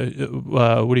 what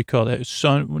do you call that?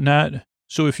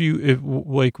 So if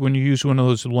when you use one of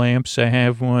those lamps, I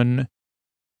have one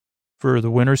for the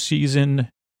winter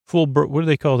season, what do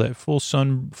they call that? Full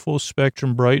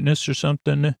spectrum brightness or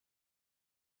something.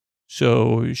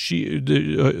 So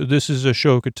this is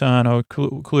Ashoka Tano,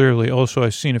 clearly. Also,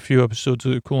 I've seen a few episodes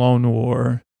of the Clone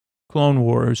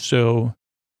Wars. So,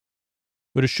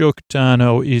 but Ashoka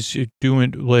Tano is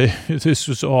doing, this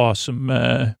was awesome.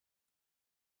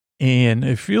 And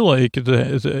I feel like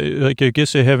I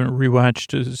guess I haven't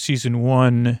rewatched season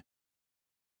 1,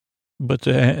 but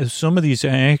some of these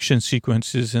action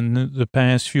sequences in the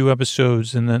past few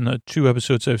episodes, and then the 2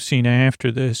 episodes I've seen after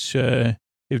this,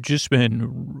 have just been,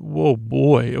 whoa,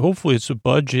 boy. Hopefully it's a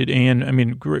budget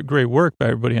and, great work by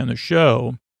everybody on the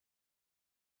show.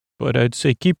 But I'd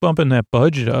say keep bumping that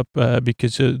budget up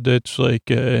because that's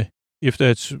if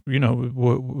that's,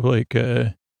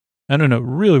 I don't know,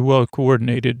 really well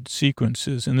coordinated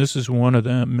sequences. And this is one of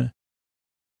them.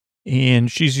 And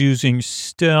she's using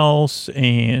stealth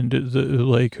and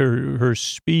her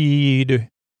speed.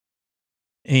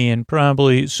 And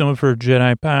probably some of her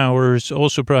Jedi powers.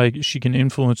 Also, probably she can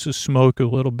influence the smoke a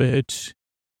little bit.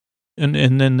 And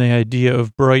then the idea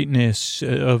of brightness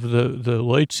of the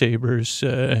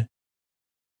lightsabers,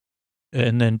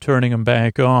 and then turning them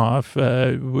back off,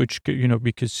 which,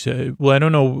 because, I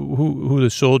don't know who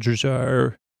the soldiers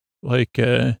are, but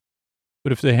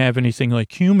if they have anything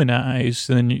like human eyes,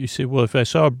 then you say, well, if I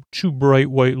saw 2 bright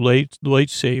white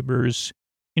lightsabers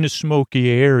in a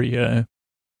smoky area,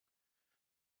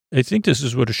 I think this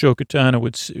is what Ashoka Tano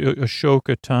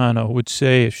would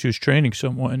say if she was training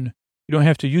someone. You don't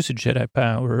have to use a Jedi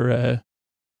power.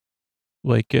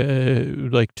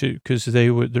 because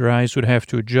their eyes would have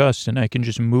to adjust, and I can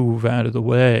just move out of the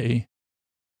way.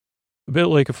 A bit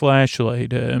like a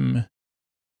flashlight.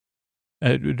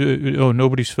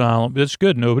 Nobody's following. That's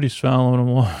good. Nobody's following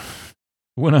along.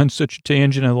 Went on such a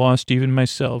tangent, I lost even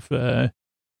myself.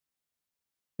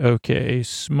 Okay,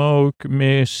 smoke,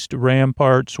 mist,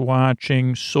 ramparts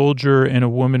watching, soldier, and a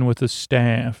woman with a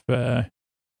staff.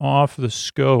 Off the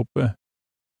scope.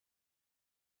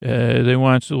 They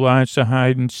want to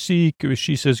hide and seek.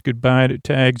 She says goodbye to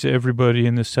tags everybody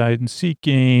in this hide and seek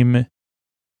game.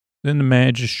 Then the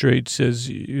magistrate says,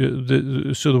 so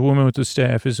the woman with the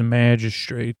staff is a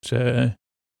magistrate,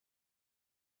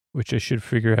 which I should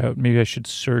figure out. Maybe I should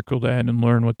circle that and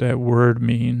learn what that word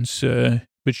means.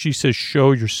 But she says,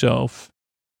 show yourself.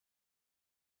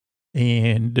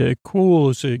 And cool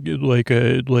is like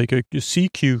a sea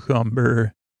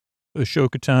cucumber.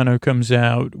 Ashoka Tano comes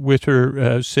out with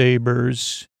her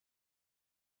sabers,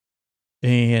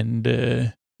 and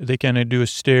they kind of do a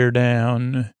stare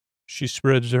down. She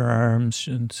spreads her arms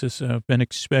and says, I've been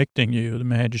expecting you, the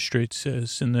magistrate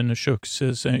says. And then Ashoka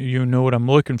says, you know what I'm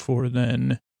looking for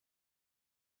then.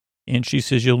 And she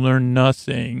says, you'll learn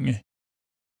nothing.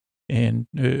 And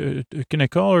can I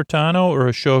call her Tano or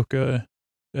Ashoka?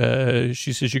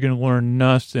 She says, you're going to learn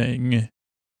nothing.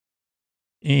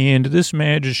 And this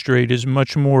magistrate is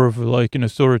much more of like an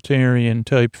authoritarian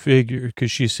type figure,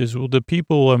 because she says, well, the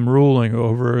people I'm ruling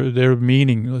over, they're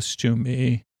meaningless to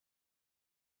me.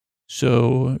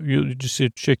 So you just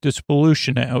check this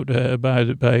pollution out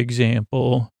by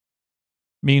example.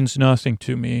 Means nothing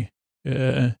to me.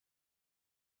 And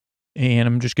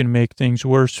I'm just going to make things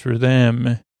worse for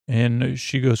them. And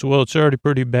she goes, well, it's already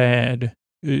pretty bad.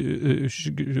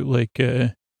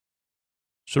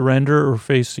 Surrender or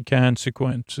face the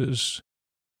consequences.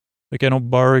 Like, I don't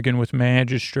bargain with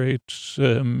magistrates.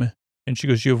 And she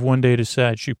goes, you have one day to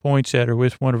decide. She points at her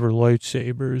with one of her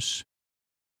lightsabers.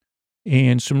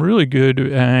 And some really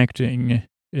good acting,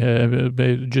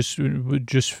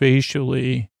 just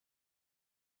facially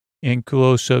and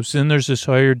close-ups. Then there's this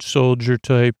hired soldier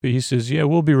type. He says, yeah,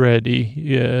 we'll be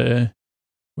ready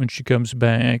when she comes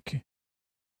back.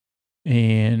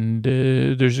 And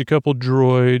there's a couple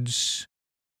droids.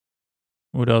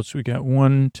 What else? We got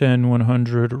 110,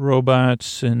 100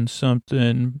 robots and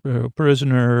something.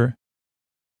 Prisoner,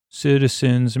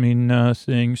 citizens mean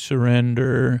nothing.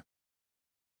 Surrender.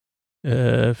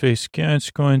 Face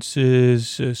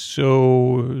consequences.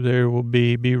 So there will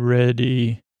be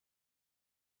ready.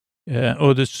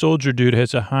 The soldier dude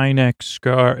has a high neck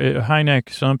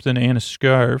something and a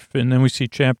scarf. And then we see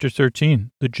chapter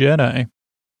 13, the Jedi.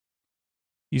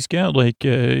 He's got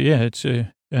it's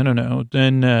a, I don't know.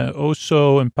 Then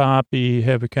Oso and Poppy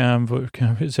have a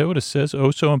convo. Is that what it says?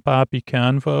 Oso and Poppy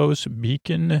convos,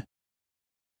 beacon.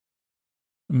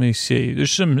 Let me see.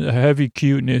 There's some heavy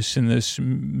cuteness in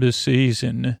this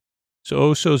season. So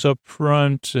Oso's up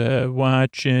front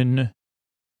watching.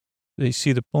 They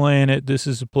see the planet. This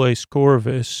is the place,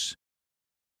 Corvus.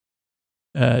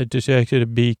 Detected a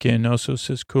beacon. Oso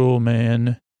says, cool,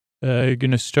 man. You're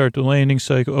going to start the landing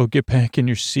cycle. Oh, get back in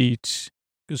your seats.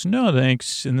 He goes, no,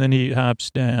 thanks. And then he hops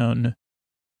down.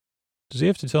 Does he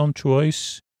have to tell him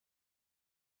twice?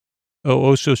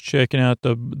 Oh, Oso's checking out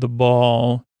the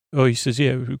ball. Oh, he says,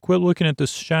 yeah, quit looking at the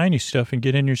shiny stuff and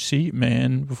get in your seat,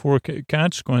 man, before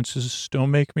consequences.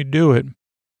 Don't make me do it.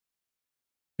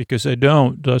 Because I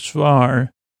don't thus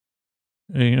far.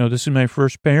 This is my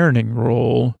first parenting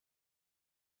role.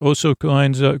 Oso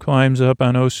climbs up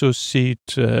on Oso's seat,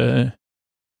 and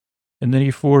then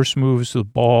he force moves the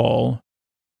ball,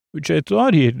 which I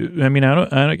thought I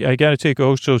got to take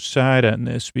Oso's side on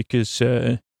this, because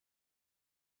you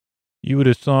would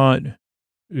have thought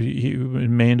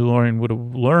Mandalorian would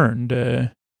have learned,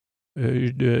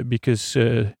 because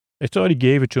I thought he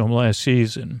gave it to him last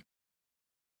season.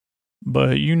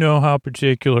 But you know how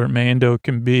particular Mando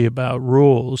can be about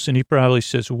rules, and he probably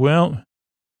says, well,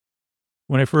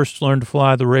 when I first learned to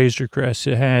fly the Razor Crest,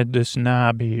 it had this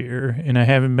knob here, and I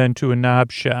haven't been to a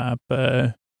knob shop,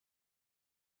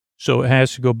 so it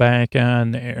has to go back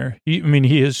on there. He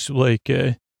is like,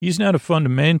 he's not a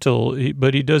fundamental,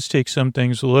 but he does take some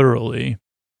things literally.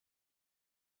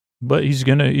 But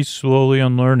he's slowly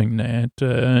unlearning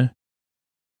that.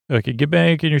 Okay, get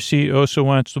back in your seat. Oso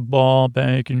wants the ball.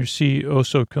 Back in your seat.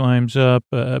 Oso climbs up.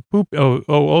 Poop.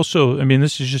 Also,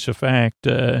 this is just a fact.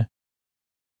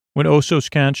 When Oso's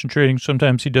concentrating,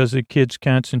 sometimes he does the kid's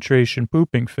concentration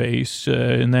pooping face,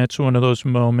 and that's one of those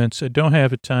moments. I don't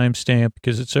have a timestamp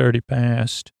because it's already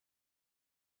passed.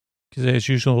 Because as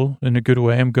usual, in a good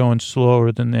way, I'm going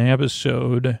slower than the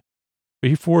episode. But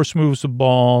he force moves the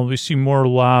ball. We see more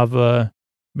lava.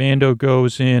 Mando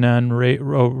goes in on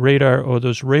radar, or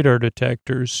those radar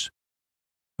detectors.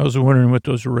 I was wondering what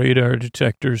those radar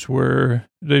detectors were.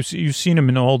 You've seen them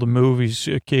in all the movies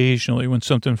occasionally. When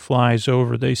something flies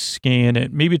over, they scan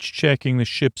it. Maybe it's checking the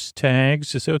ship's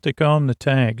tags. Is that what they call them? The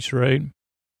tags, right?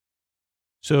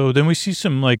 So then we see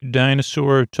some like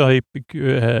dinosaur type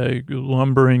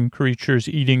lumbering creatures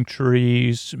eating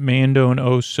trees. Mando and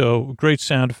Oso, great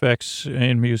sound effects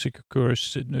and music, of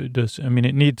course. It does. I mean,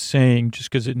 it needs saying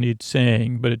just because it needs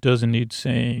saying, but it doesn't need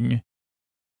saying.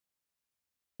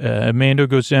 Mando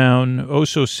goes down.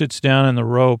 Oso sits down on the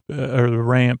rope or the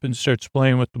ramp and starts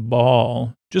playing with the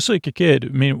ball, just like a kid. I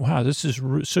mean, wow, this is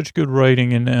such good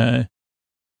writing, and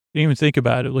didn't even think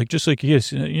about it. Like, just like he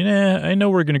is, I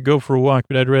know we're going to go for a walk,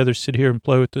 but I'd rather sit here and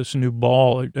play with this new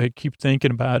ball. I keep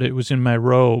thinking about it. It was in my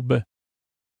robe.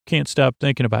 Can't stop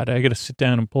thinking about it. I got to sit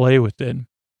down and play with it.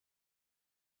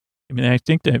 I mean, I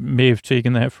think that may have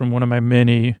taken that from one of my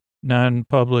many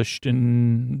non-published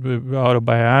and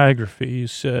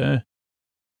autobiographies. And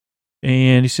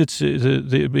he sits,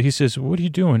 he says, what are you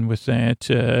doing with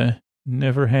that?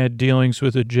 Never had dealings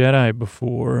with a Jedi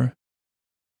before.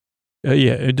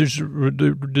 Yeah, there's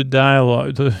the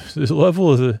dialogue, the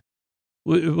level of the,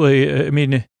 I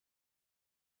mean,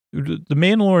 the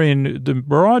Mandalorian, the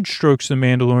broad strokes of the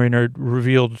Mandalorian are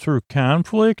revealed through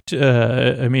conflict.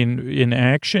 I mean, in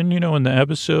action, in the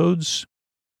episodes.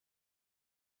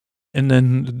 And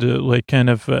then the, like, kind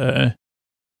of, I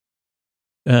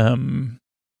don't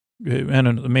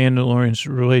know, the Mandalorian's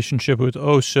relationship with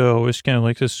Oso is kind of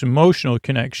like this emotional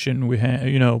connection we have,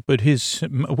 but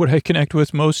what I connect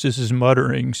with most is his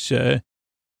mutterings,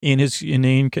 in his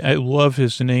inane, I love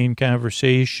his inane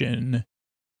conversation,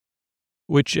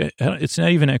 which it's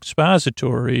not even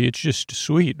expository. It's just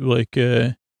sweet. Like,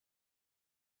 I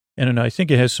don't know. I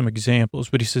think it has some examples,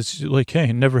 but he says like,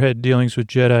 hey, never had dealings with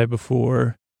Jedi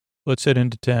before. Let's head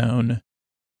into town.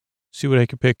 See what I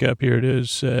can pick up. Here it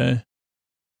is.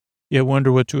 Yeah,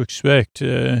 wonder what to expect.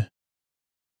 So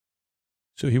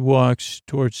he walks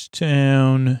towards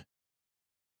town.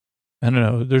 I don't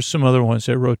know. There's some other ones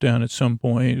I wrote down at some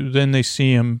point. Then they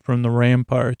see him from the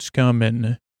ramparts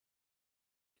coming.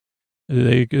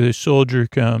 The soldier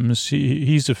comes.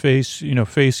 He's a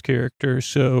face character.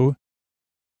 So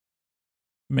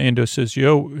Mando says,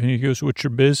 yo, and he goes, what's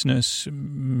your business?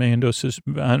 Mando says,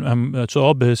 that's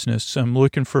all business. I'm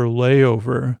looking for a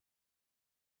layover.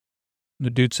 The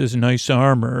dude says, nice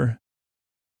armor.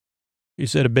 He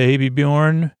said, a baby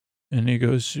Bjorn? And he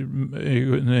goes,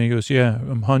 yeah,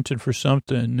 I'm hunting for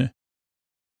something.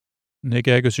 And the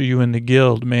guy goes, are you in the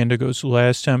guild? Mando goes,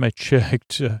 last time I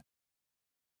checked. But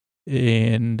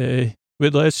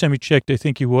last time he checked, I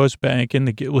think he was back in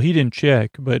the guild. Well, he didn't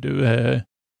check, but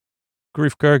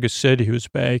Grief Karga said he was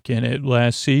back in it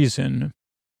last season.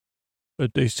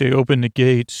 But they say open the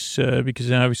gates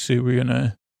because obviously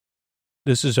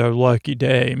this is our lucky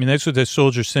day. I mean, that's what the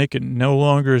soldier's thinking. No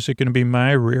longer is it going to be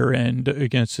my rear end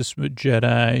against this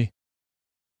Jedi.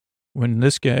 When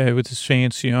this guy with his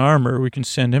fancy armor, we can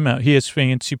send him out. He has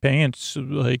fancy pants,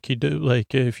 like he did.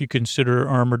 Like if you consider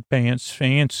armored pants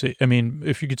fancy, I mean,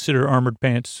 if you consider armored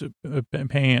pants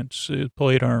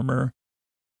plate armor,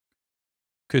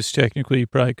 because technically you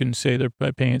probably couldn't say they're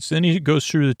pants. Then he goes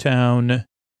through the town.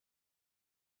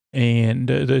 And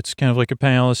it's kind of like a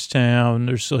palace town.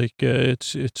 There's like,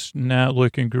 it's not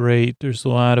looking great. There's a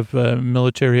lot of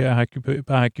military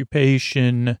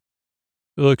occupation. It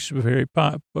looks very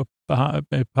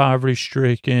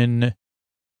poverty-stricken.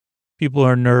 People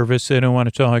are nervous. They don't want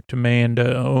to talk to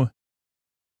Mando.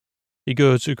 He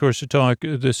goes, of course, to talk.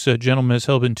 This gentleman is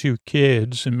helping two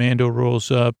kids, and Mando rolls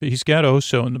up. He's got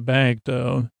Oso in the bag,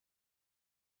 though.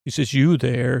 He says, you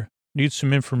there, need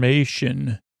some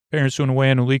information. Parents went away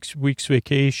on a week's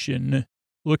vacation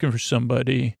looking for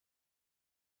somebody.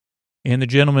 And the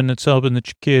gentleman that's helping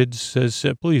the kids says,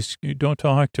 please, don't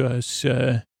talk to us.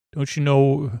 Don't you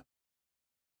know?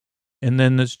 And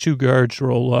then there's two guards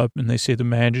roll up and they say, the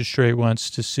magistrate wants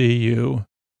to see you.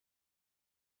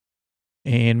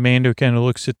 And Mando kind of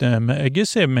looks at them. I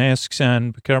guess they have masks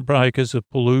on, probably because of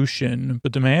pollution,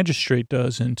 but the magistrate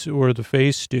doesn't, or the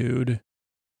face dude.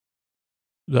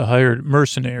 The hired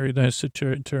mercenary, that's the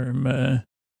term. And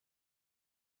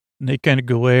they kind of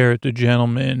glare at the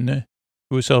gentleman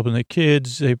who was helping the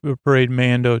kids. They parade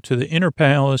Mando to the inner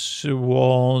palace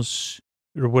walls,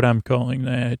 or what I'm calling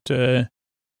that.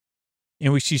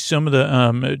 And we see some of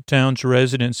the town's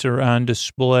residents are on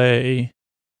display.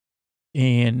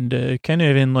 And kind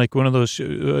of in like one of those,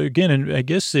 again, and I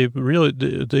guess they really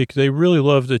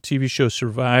love the TV show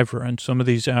Survivor on some of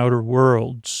these outer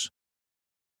worlds.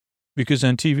 because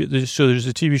on TV, so there's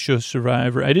a TV show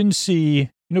Survivor. I didn't see,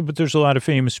 but there's a lot of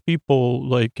famous people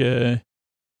like that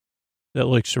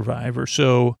like Survivor.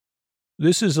 So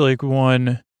this is like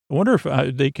one. I wonder if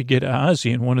they could get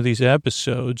Ozzy in one of these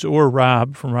episodes, or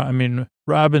Rob Robin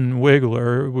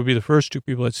Wiggler would be the first two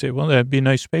people I'd say, well, that'd be a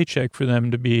nice paycheck for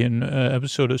them to be in an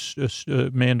episode of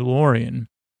Mandalorian.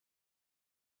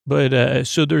 But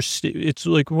so it's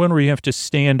like one where you have to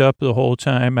stand up the whole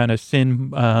time on a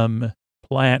thin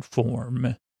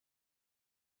platform.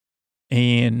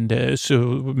 And so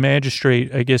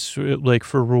magistrate, I guess, like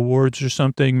for rewards or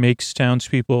something, makes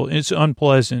townspeople, it's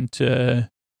unpleasant. I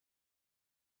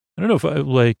don't know if I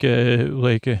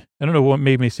I don't know what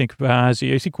made me think of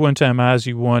Ozzy. I think one time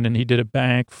Ozzy won and he did a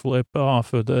backflip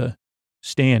off of the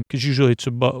stand because usually it's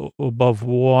above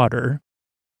water.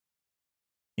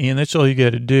 And that's all you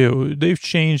got to do. They've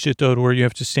changed it, though, to where you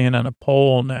have to stand on a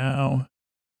pole now.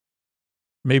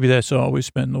 Maybe that's always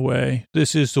been the way.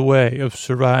 This is the way of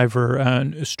Survivor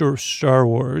on Star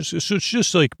Wars. So it's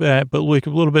just like that, but like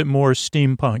a little bit more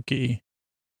steampunky.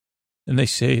 And they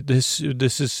say, this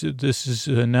is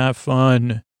not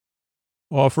fun.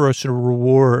 Offer us a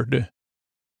reward.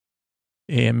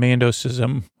 And Mando says,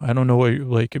 I don't know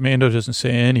what, Mando doesn't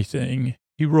say anything.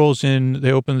 He rolls in,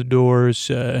 they open the doors,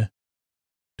 to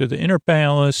the inner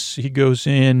palace. He goes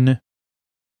in.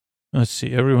 Let's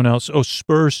see, everyone else. Oh,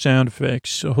 Spurs sound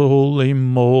effects. Holy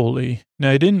moly.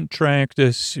 Now, I didn't track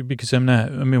this because I'm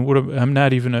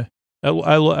not even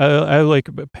I like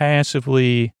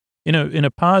passively, in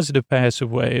a positive,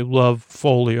 passive way, love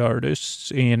Foley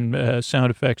artists and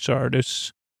sound effects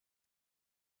artists.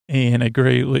 And I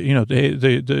greatly,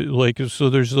 they like, so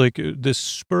there's like this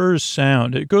Spurs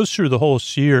sound. It goes through the whole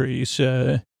series.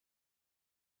 And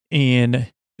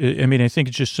I think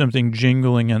it's just something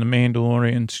jingling on the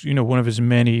Mandalorian's, one of his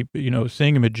many,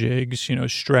 thingamajigs,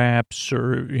 straps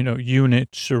or,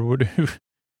 units or whatever,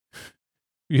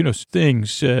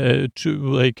 things, to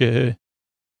like,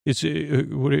 it's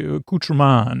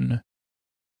accoutrement.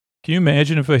 Can you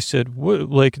imagine if I said, what,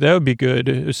 like, that would be good.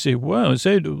 I'd say, wow, is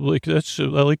that, like, I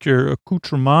like your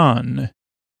accoutrement.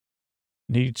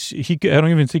 And I don't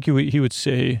even think he would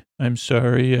say, I'm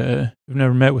sorry, I've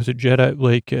never met with a Jedi,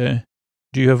 like,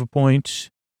 do you have a point?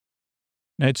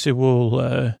 And I'd say, well,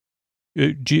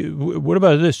 what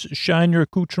about this? Shine your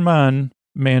accoutrement,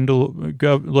 Mandalore,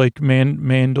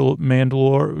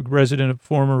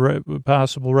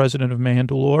 possible resident of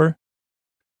Mandalore.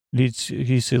 And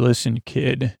he'd say, listen,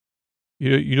 kid,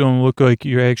 you don't look like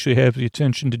you actually have the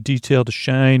attention to detail to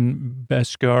shine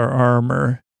Beskar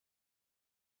armor.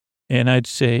 And I'd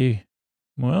say,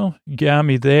 well, you got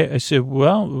me there. I said,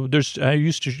 well, I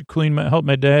used to help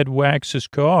my dad wax his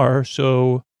car.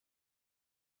 So,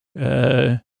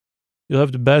 you'll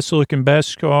have the best looking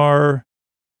Beskar.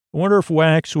 I wonder if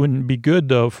wax wouldn't be good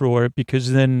though for it,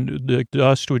 because then the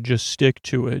dust would just stick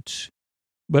to it.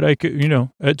 But I could,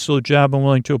 it's a job I'm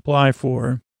willing to apply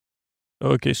for.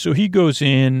 Okay. So he goes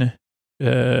in,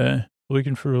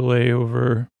 looking for a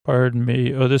layover. Pardon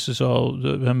me. Oh, this is all,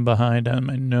 I'm behind on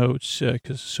my notes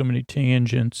because so many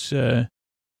tangents. So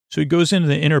he goes into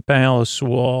the inner palace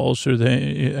walls, or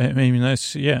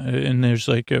that's, yeah. And there's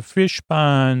like fish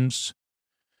ponds,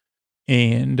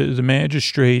 and the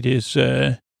magistrate is,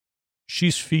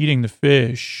 she's feeding the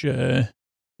fish in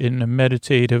a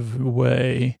meditative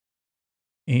way.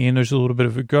 And there's a little bit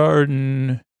of a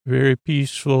garden, very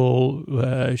peaceful.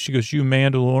 She goes, you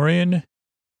Mandalorian?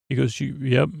 He goes,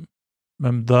 yep.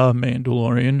 I'm the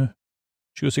Mandalorian.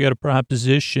 She goes, I got a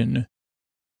proposition.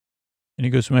 And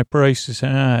he goes, my price is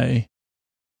high.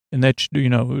 And that's,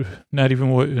 not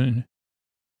even what.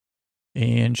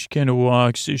 And she kind of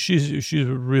walks. She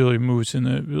really moves in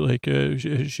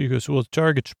the, she goes, well, the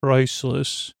target's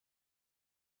priceless.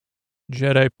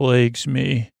 Jedi plagues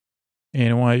me.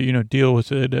 And why, deal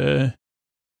with it.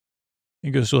 He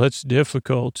goes, well, that's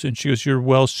difficult. And she goes, you're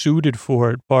well suited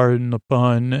for it, pardon the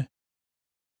pun.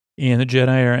 And the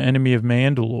Jedi are enemy of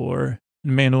Mandalore.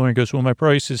 And Mandalorian goes, well, my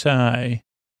price is high.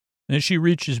 And then she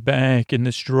reaches back, and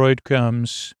this droid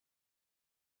comes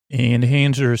and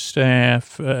hands her a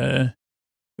staff, what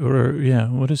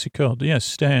is it called? Yeah,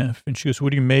 staff. And she goes,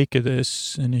 what do you make of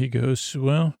this? And he goes,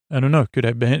 well, I don't know. Could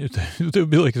I bend it? It would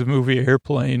be like the movie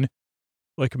Airplane.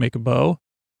 I can make a bow.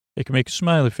 I can make a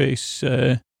smiley face.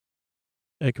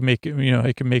 I can make it,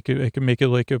 I can make it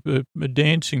like a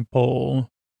dancing pole.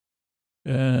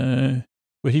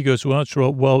 But he goes, well,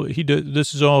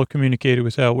 this is all communicated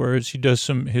without words. He does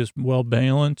his well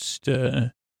balanced,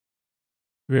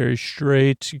 very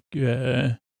straight,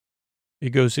 he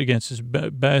goes against his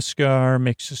Beskar,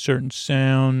 makes a certain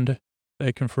sound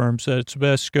that confirms that it's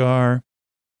Beskar.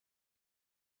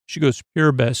 She goes,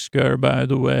 pure Beskar, by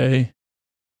the way,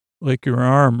 like your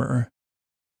armor.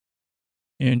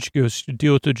 And she goes, to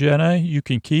deal with the Jedi, you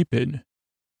can keep it.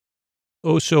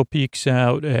 Oso peeks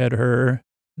out at her,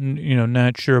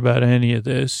 not sure about any of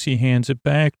this. He hands it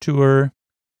back to her,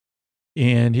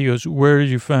 and he goes, where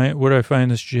did I find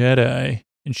this Jedi?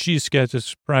 And she's got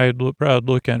this proud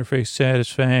look on her face,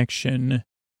 satisfaction.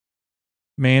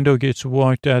 Mando gets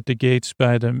walked out the gates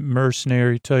by the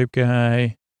mercenary type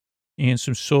guy and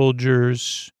some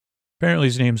soldiers. Apparently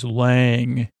his name's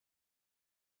Lang,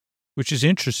 which is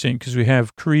interesting because we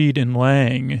have Creed and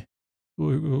Lang,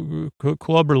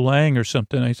 Clubber Lang or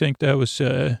something. I think that was,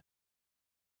 but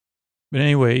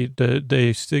anyway,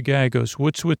 the guy goes,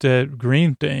 what's with that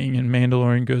green thing? And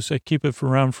Mandalorian goes, I keep it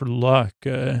around for luck.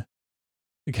 The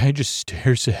guy just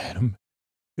stares at him.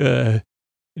 And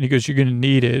he goes, you're going to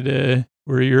need it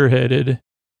where you're headed.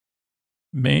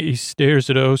 He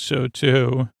stares at Oso,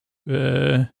 too.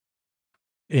 A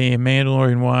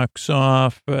Mandalorian walks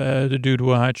off. The dude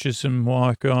watches him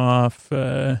walk off.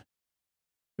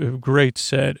 Great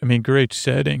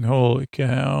setting. Holy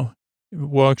cow.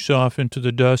 Walks off into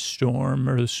the dust storm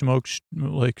or the smoke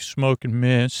and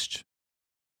mist.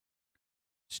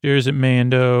 Stares at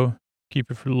Mando.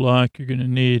 Keep it for luck. You're going to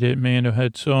need it. Mando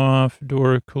heads off.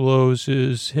 Door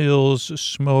closes. Hills,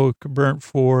 smoke, burnt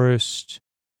forest.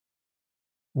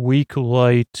 Weak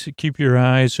light. Keep your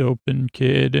eyes open,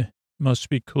 kid. Must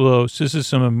be close. This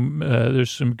is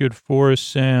there's some good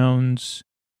forest sounds.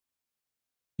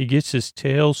 He gets his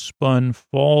tail spun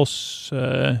false,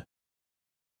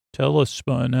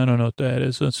 telespun. I don't know what that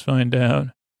is. Let's find out.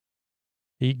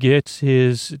 He gets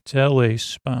his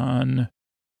telespun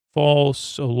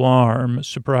false alarm,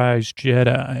 surprise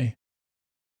Jedi.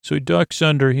 So he ducks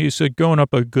under, he's like going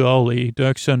up a gully,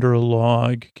 ducks under a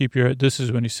log. This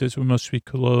is when he says we must be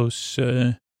close.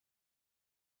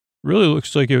 Really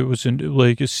looks like it was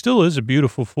it still is a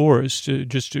beautiful forest. You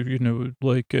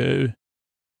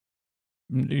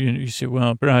say,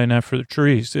 well, probably not for the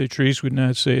trees. The trees would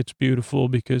not say it's beautiful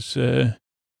because, but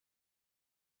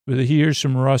he hears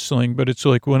some rustling, but it's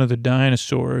like one of the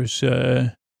dinosaurs,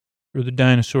 or the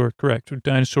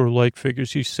dinosaur-like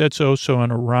figures. He sets Oso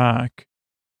on a rock.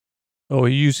 Oh,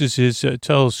 he uses his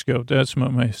telescope. That's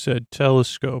what I said,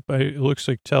 telescope. It looks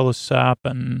like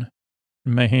telesapan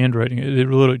in my handwriting. It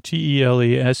little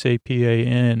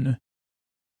Telesapan.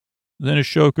 Then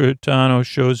Ashoka Tano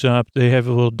shows up. They have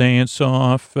a little dance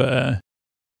off.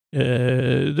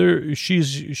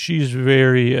 She's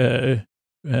very,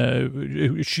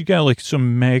 she got like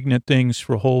some magnet things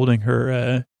for holding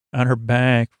her, on her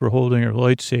back for holding her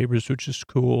lightsabers, which is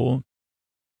cool.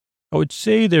 I would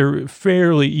say they're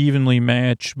fairly evenly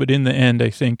matched, but in the end, I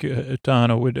think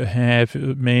Tano would have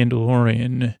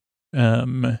Mandalorian,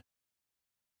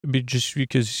 just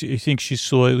because I think she's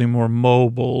slightly more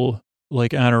mobile,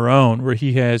 like on her own, where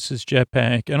he has his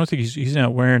jetpack. I don't think he's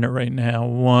not wearing it right now.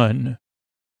 One.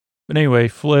 But anyway,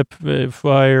 flip,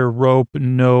 fire, rope,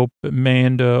 nope,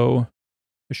 Mando,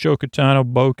 Ashoka Tano,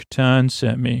 Bo-Katan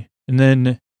sent me. And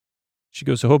then she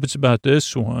goes, I hope it's about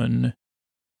this one.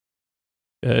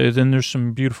 Then there's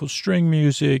some beautiful string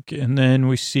music, and then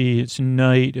we see it's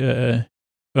night.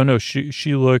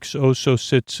 She looks, Oso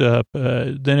sits up.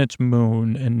 Then it's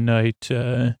moon and night.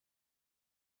 Tano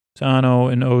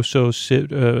and Oso sit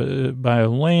by a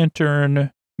lantern.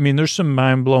 I mean, there's some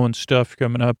mind-blowing stuff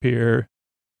coming up here.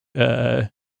 This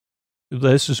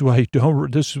is why I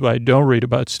don't read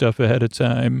about stuff ahead of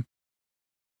time.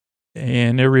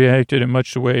 And they reacted in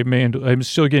much the way I'm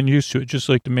still getting used to it, just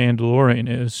like the Mandalorian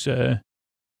is.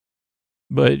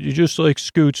 But just like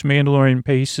Scoots, Mandalorian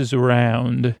paces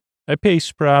around. I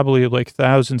pace probably like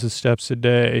thousands of steps a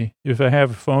day. If I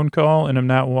have a phone call and I'm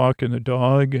not walking the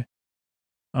dog,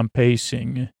 I'm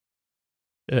pacing.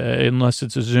 Unless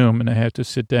it's a Zoom and I have to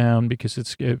sit down because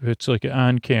it's like an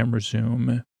on-camera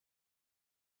Zoom.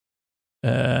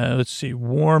 Let's see,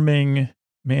 warming.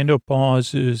 Mando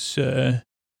pauses.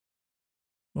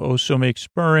 Also makes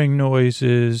purring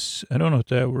noises. I don't know what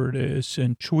that word is.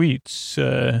 And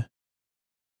tweets.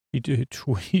 He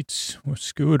tweets with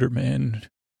Scooter, man.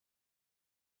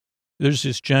 There's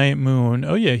this giant moon.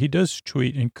 Oh, yeah, he does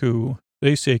tweet and coo.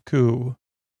 They say coo.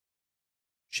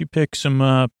 She picks him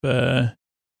up.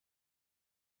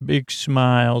 Big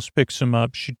smiles, picks him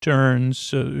up. She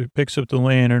turns, picks up the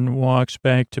lantern, walks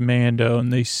back to Mando,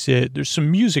 and they sit. There's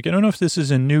some music. I don't know if this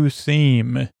is a new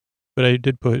theme, but I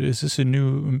did put, is this a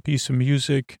new piece of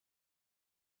music?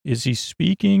 Is he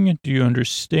speaking? Do you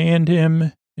understand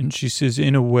him? And she says,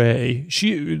 in a way.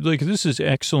 This is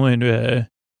excellent,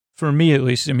 for me at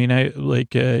least. I mean,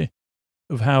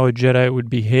 of how a Jedi would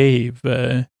behave.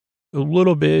 A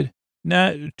little bit,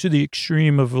 not to the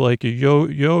extreme of like a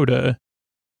Yoda,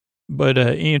 but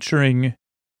answering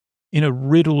in a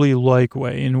riddly-like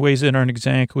way, in ways that aren't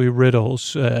exactly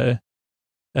riddles. I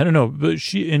don't know, but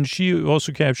she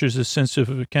also captures a sense of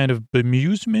a kind of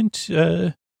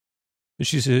bemusement.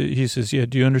 He says, yeah,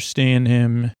 do you understand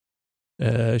him?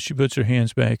 She puts her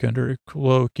hands back under her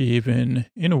cloak, even,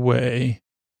 in a way.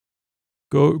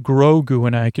 Grogu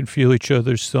and I can feel each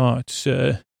other's thoughts.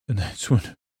 And that's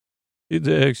when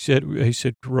I said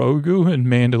Grogu, and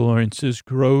Mandalorian says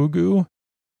Grogu.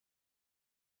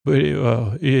 But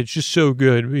it's just so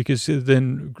good because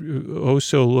then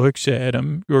Oso looks at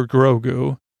him, or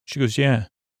Grogu. She goes, yeah.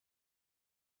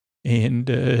 And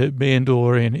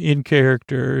Mandalorian, in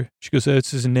character, she goes,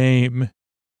 that's his name.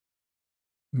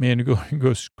 Mandalorian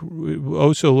goes,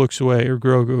 Oso looks away, or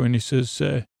Grogu, and he says,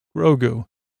 Grogu.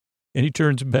 And he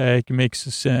turns back and makes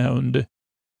a sound.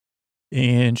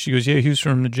 And she goes, yeah, he was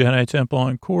from the Jedi Temple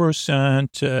on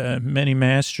Coruscant. Many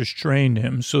masters trained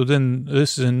him. So then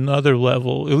this is another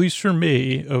level, at least for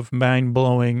me, of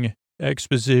mind-blowing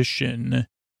exposition.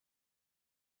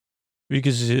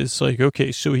 Because it's like,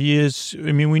 okay, so he is,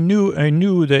 I mean, I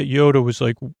knew that Yoda was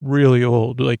like really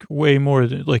old, like way more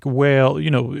than, like a whale,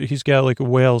 he's got like a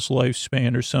whale's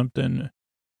lifespan or something.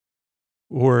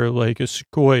 Or like a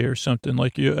sequoia or something.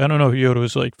 Like, I don't know if Yoda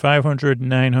was like 500,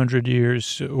 900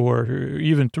 years or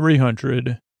even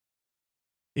 300.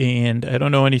 And I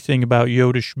don't know anything about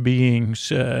Yodish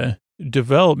beings'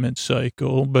 development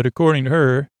cycle, but according to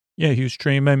her, yeah, he was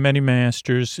trained by many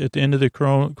masters. At the end of the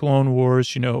Clone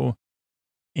Wars,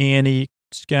 Annie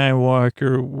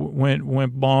Skywalker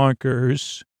went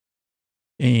bonkers,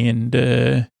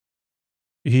 and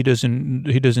he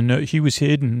doesn't know. He was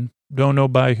hidden. Don't know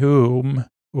by whom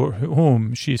or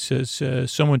whom. She says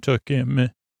someone took him,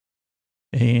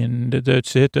 and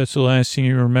that's it. That's the last thing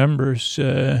he remembers.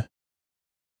 And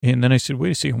then I said,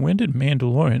 wait a second, when did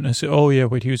Mandalorian? I said, oh yeah,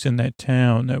 wait, he was in that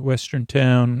town, that western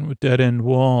town with dead end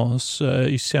walls,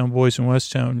 East Town boys and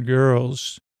West Town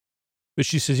girls. But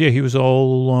she says, yeah, he was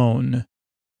all alone.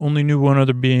 Only knew one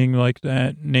other being like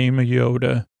that, name of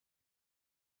Yoda.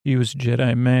 He was a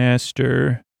Jedi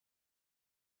master.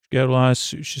 Got a lot.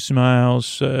 She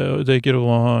smiles. They get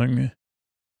along.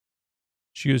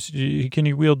 She goes, can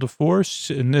he wield the Force?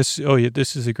 And this, oh yeah,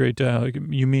 this is a great dialogue.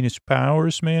 You mean his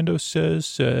powers, Mando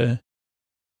says.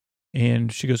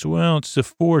 And she goes, well, it's the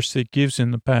Force that gives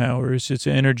him the powers. It's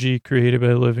energy created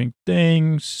by living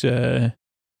things.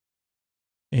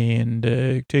 And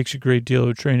it takes a great deal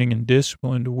of training and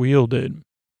discipline to wield it.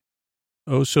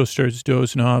 Oso starts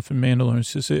dozing off, and Mandalorian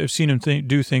says, I've seen him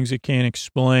do things that can't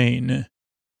explain.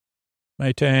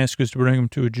 My task was to bring him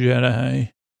to a Jedi.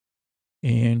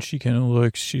 And she kind of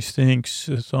looks, she thinks,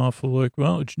 a thoughtful look,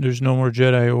 well, there's no more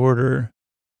Jedi Order.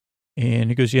 And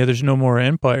he goes, yeah, there's no more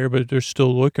Empire, but they're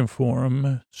still looking for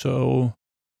him. So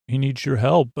he needs your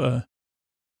help. And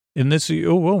this,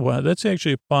 wow, that's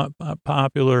actually a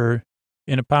popular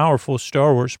and a powerful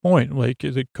Star Wars point. Like,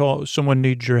 the call, someone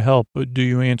needs your help, but do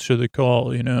you answer the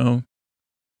call, I mean,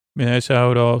 that's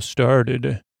how it all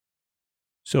started.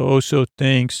 So Oso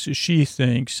she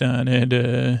thinks on it,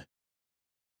 and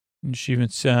she even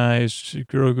sighs.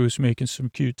 Grogu's making some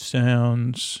cute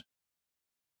sounds.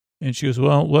 And she goes,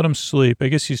 well, let him sleep. I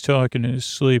guess he's talking in his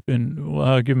sleep, and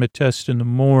I'll give him a test in the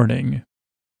morning.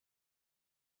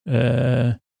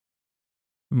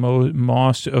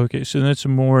 Moss, okay, so that's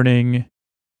morning,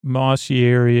 mossy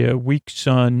area, weak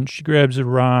sun. She grabs a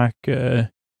rock.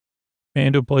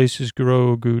 Mando places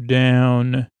Grogu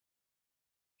down.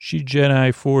 She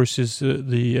Jedi forces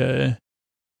the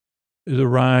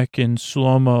rock in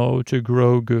slow-mo to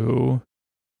Grogu.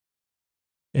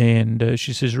 And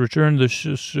she says, return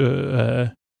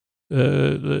the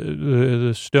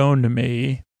stone to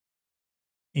me.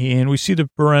 And we see the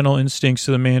parental instincts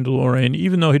of the Mandalorian,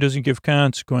 even though he doesn't give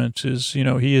consequences,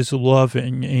 he is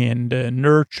loving and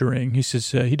nurturing. He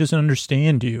says, he doesn't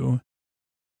understand you.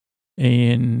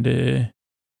 And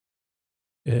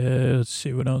let's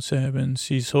see what else happens.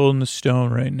 He's holding the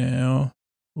stone right now,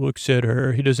 looks at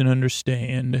her. He doesn't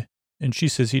understand. And she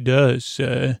says he does.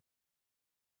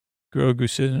 Grogu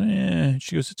says,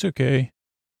 she goes, it's okay.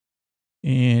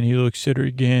 And he looks at her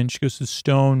again. She goes, the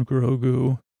stone,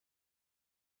 Grogu.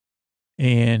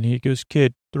 And he goes,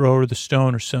 kid, throw her the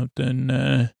stone or something.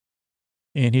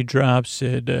 And he drops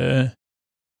it.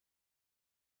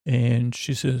 And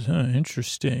she says,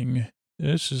 interesting.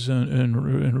 This is a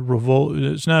revolt.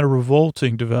 It's not a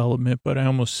revolting development, but I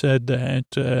almost said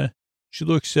that. She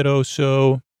looks at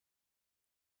Oso,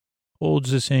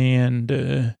 holds his hand.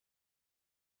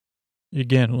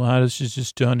 Again, a lot of this is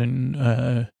just done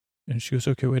and she goes,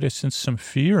 okay, wait, I sense some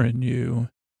fear in you.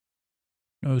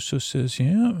 Oso says,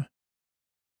 yeah.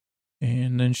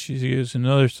 And then she gives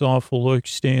another thoughtful look,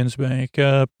 stands back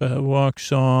up,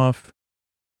 walks off.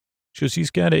 She goes,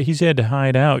 he's had to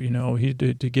hide out,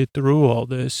 to get through all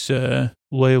this,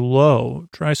 lay low,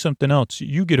 try something else.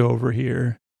 You get over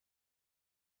here.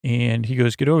 And he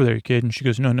goes, get over there, kid. And she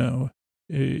goes, no,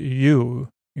 you.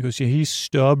 He goes, yeah, he's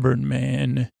stubborn,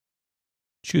 man.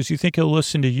 She goes, you think he'll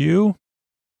listen to you?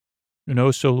 And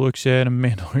Oso looks at him,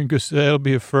 Mandalorian goes, that'll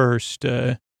be a first.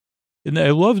 And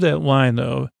I love that line,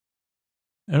 though.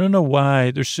 I don't know why.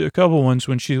 There's a couple ones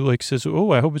when she says,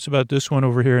 oh, I hope it's about this one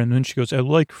over here. And then she goes, I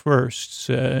like firsts.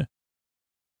 I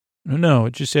don't know.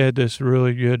 It just had this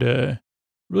really good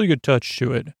touch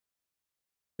to it.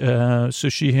 So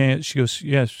she goes,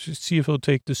 yeah, see if he'll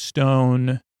take the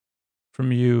stone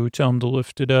from you. Tell him to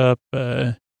lift it up.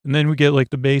 And then we get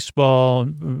the baseball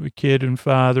kid and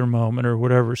father moment or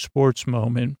whatever sports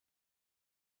moment.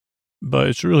 But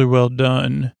it's really well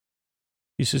done.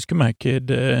 He says, come on,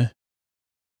 kid.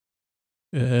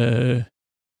 Come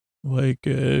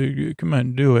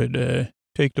on, do it.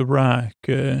 Take the rock.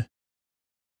 You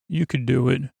could do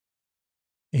it.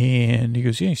 And he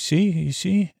goes, yeah, you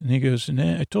see? And he goes,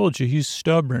 nah, I told you, he's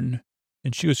stubborn.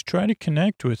 And she goes, try to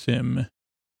connect with him.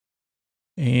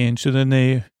 And so then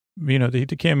they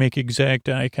can't make exact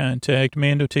eye contact.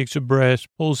 Mando takes a breath,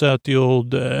 pulls out the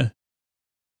old, the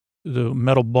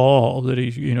metal ball that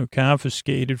he,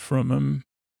 confiscated from him.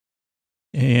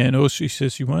 And Oso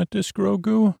says, you want this,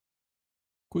 Grogu?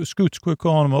 Scoots quit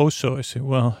calling him Oso. I say,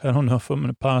 well, I don't know if I'm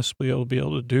going to possibly be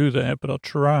able to do that, but I'll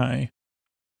try.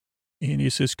 And he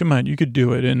says, come on, you could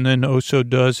do it. And then Oso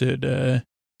does it,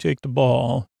 take the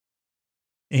ball.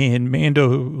 And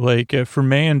Mando, for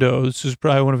Mando, this is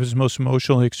probably one of his most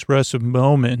emotionally expressive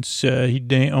moments.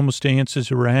 He almost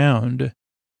dances around.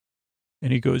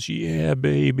 And he goes, yeah,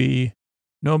 baby,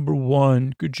 number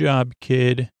one, good job,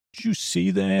 kid. Did you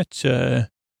see that?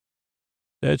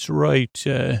 That's right.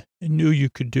 I knew you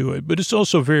could do it. But it's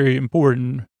also a very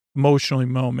important emotionally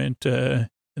moment. And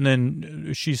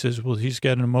then she says, well, he's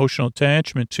got an emotional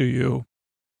attachment to you.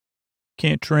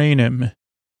 Can't train him.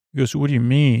 He goes, what do you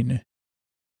mean?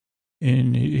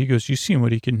 And he goes, you seen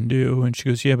what he can do? And she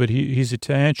goes, yeah, but he's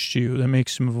attached to you. That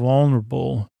makes him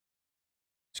vulnerable.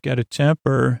 He's got a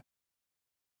temper.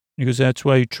 He goes, that's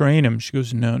why you train him. She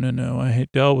goes, no. I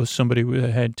had dealt with somebody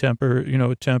that had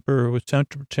temper with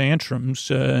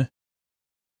tantrums.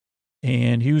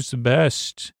 And he was the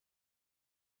best.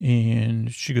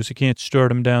 And she goes, I can't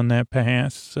start him down that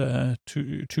path.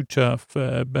 Too tough.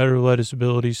 Better let his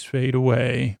abilities fade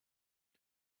away.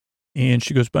 And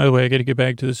she goes, by the way, I got to get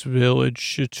back to this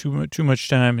village. Too much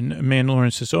time. And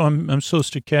Mandalorian says, oh, I'm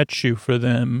supposed to catch you for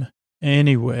them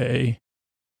anyway.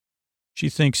 She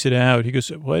thinks it out. He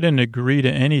goes, well, I didn't agree to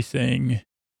anything.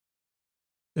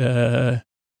 He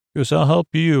goes, I'll help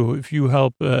you if you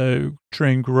help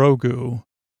train Grogu.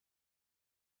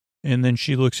 And then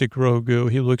she looks at Grogu.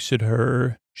 He looks at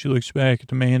her. She looks back at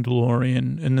the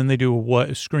Mandalorian. And then they do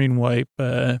a screen wipe.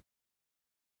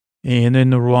 And then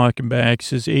they're walking back. It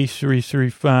says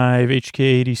A335,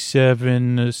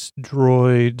 HK-87,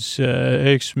 droids,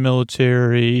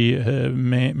 ex-military,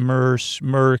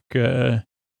 Merc,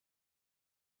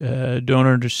 don't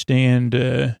understand.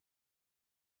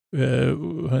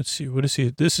 Let's see. What is he?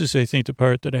 This is, I think, the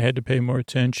part that I had to pay more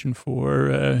attention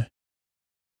for.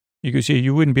 He goes, yeah,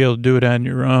 you wouldn't be able to do it on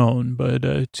your own, but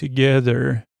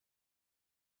together,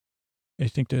 I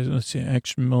think that, let's see,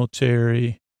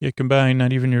 ex-military. Yeah, combined,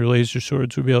 not even your laser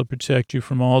swords would be able to protect you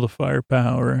from all the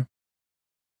firepower.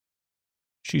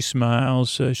 She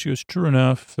smiles. She goes, true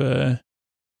enough, but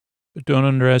don't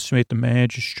underestimate the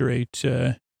magistrate.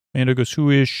 Mando goes,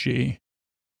 who is she?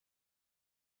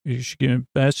 You should get a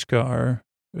Beskar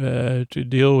to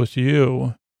deal with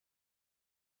you.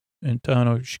 And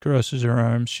Tano, she crosses her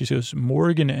arms. She says,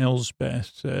 Morgan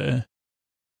Elsbeth.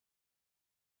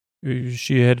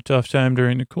 She had a tough time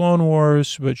during the Clone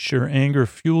Wars, but her anger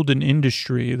fueled an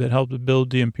industry that helped to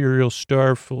build the Imperial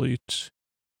Starfleet.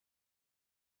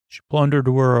 She plundered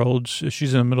worlds.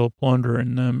 She's in the middle of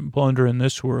plundering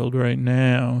this world right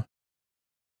now.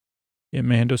 Yeah,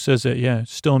 Mando says that, yeah,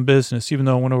 still in business, even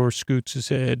though it went over Scoots'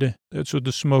 head. That's what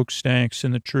the smokestacks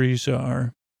and the trees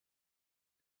are.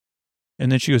 And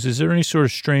then she goes, is there any sort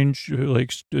of strange,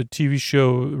 reality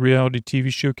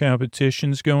TV show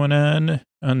competitions going on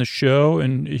the show?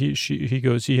 And he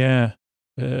goes, yeah.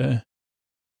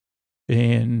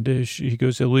 He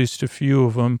goes, at least a few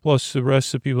of them. Plus the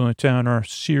rest of the people in the town are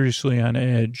seriously on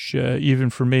edge,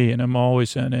 even for me. And I'm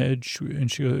always on edge.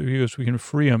 And he goes, we can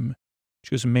free them.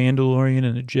 She goes, Mandalorian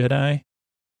and a Jedi.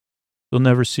 They'll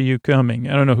never see you coming.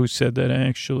 I don't know who said that,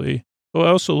 actually. Oh, I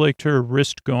also liked her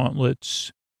wrist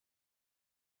gauntlets.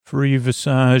 Free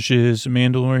visages,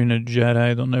 Mandalorian and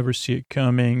Jedi, they'll never see it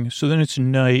coming. So then it's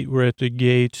night, we're at the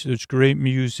gate, there's great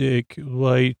music,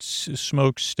 lights,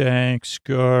 smokestacks,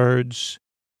 guards,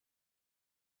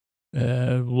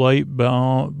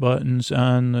 buttons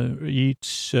on the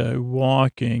eats,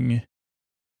 walking.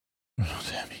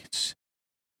 That means,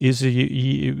 is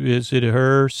it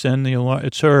her? Send the alarm.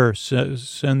 It's her.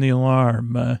 Send the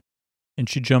alarm. And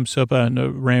she jumps up on the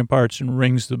ramparts and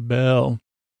rings the bell.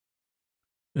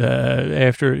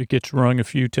 After it gets rung a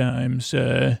few times,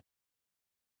 and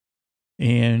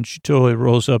she totally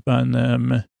rolls up on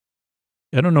them.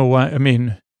 I don't know why. I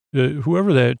mean,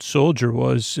 whoever that soldier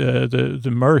was, the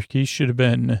merc, he should have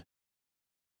been.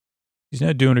 He's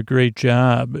not doing a great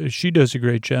job. She does a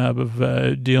great job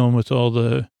of dealing with all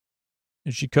the.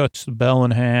 She cuts the bell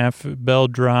in half. Bell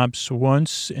drops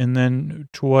once and then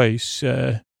twice,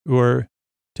 or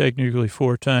technically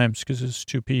 4 times because it's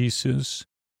 2 pieces.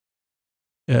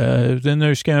 Then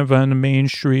there's kind of on the main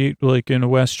street, like in a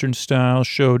Western style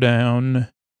showdown,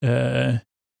 with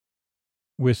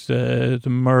the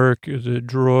merc, the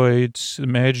droids. The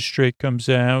magistrate comes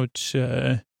out.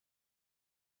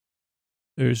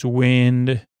 There's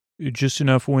wind, just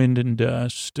enough wind and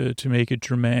dust to make it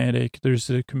dramatic. There's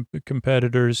the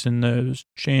competitors and the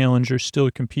challengers still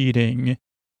competing.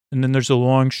 And then there's a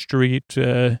long street,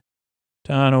 Tano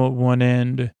at one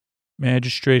end,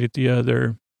 magistrate at the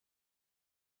other.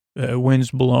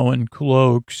 Wind's blowing,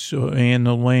 cloaks and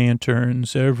the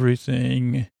lanterns,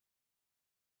 everything.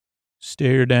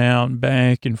 Stare down,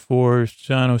 back and forth.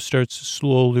 Tano starts to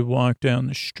slowly walk down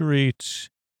the streets.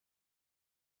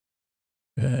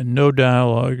 No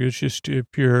dialogue. It's just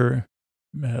pure,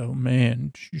 oh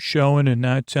man, showing and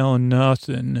not telling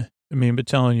nothing. I mean, but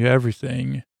telling you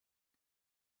everything.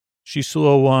 She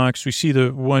slow walks. We see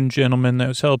the one gentleman that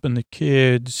was helping the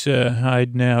kids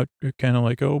hiding out, kind of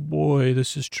like, oh boy,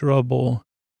 this is trouble.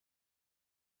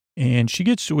 And she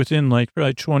gets within like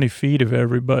probably 20 feet of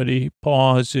everybody,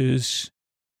 pauses,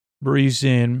 breathes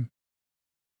in.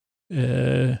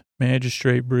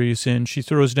 Magistrate breathes in. She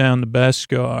throws down the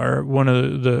Beskar, one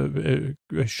of the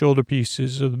shoulder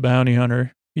pieces of the bounty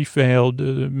hunter. He failed,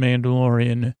 the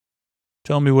Mandalorian.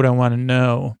 Tell me what I want to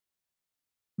know.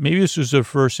 Maybe this was her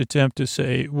first attempt to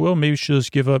say, well, maybe she'll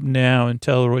just give up now and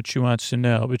tell her what she wants to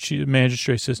know. But the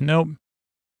magistrate says, nope,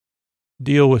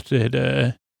 deal with it.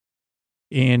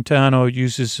 And Tano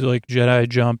uses like Jedi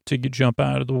jump to jump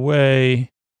out of the way,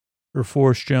 or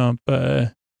force jump,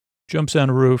 jumps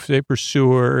on a roof. They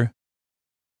pursue her.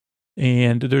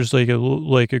 And there's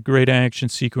like a great action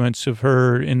sequence of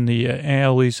her in the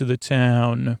alleys of the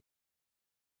town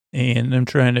and them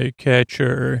trying to catch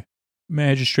her.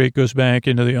 Magistrate goes back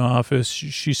into the office.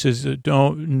 She says,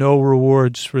 no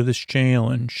rewards for this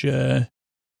challenge. She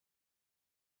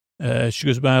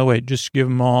goes, by the way, just give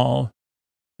them all.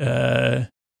 And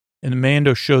the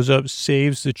Mando shows up,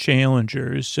 saves the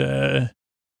challengers,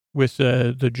 with,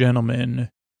 the gentleman.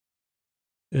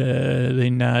 They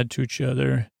nod to each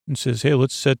other and says, hey,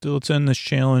 let's end this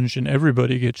challenge and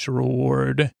everybody gets a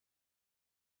reward.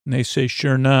 And they say,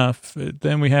 sure enough.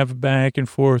 Then we have a back and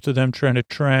forth of them trying to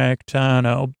track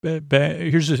Tano.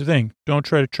 Here's the thing. Don't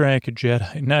try to track a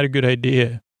Jedi. Not a good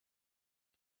idea.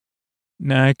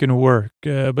 Not going to work.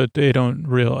 But they don't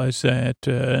realize that.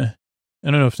 I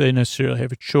don't know if they necessarily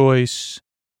have a choice.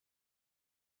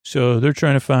 So they're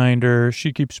trying to find her.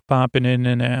 She keeps popping in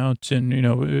and out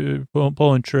and,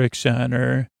 pulling tricks on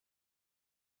her,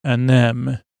 on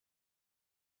them.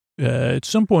 At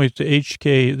some point, the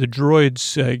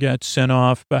droids got sent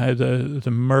off by the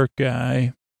merc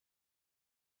guy.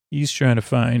 He's trying to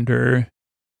find her.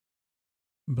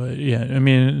 But, yeah, I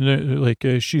mean,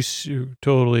 she's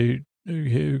totally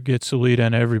gets the lead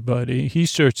on everybody. He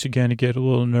starts again to get a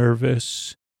little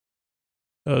nervous.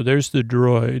 Oh, there's the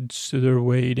droids. They're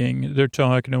waiting. They're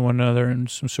talking to one another in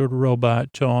some sort of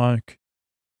robot talk.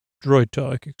 Droid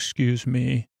talk, excuse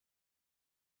me.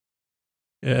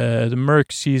 The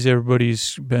merc sees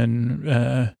everybody's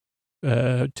been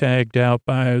tagged out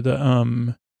by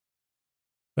the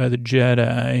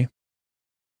Jedi,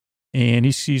 and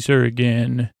he sees her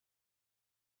again,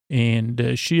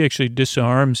 and she actually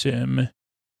disarms him,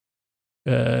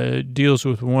 deals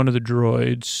with one of the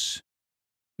droids,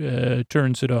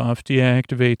 turns it off,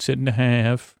 deactivates it in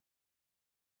half.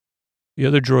 The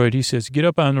other droid, he says, get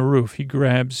up on the roof. He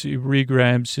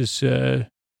re-grabs his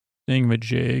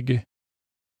thingamajig.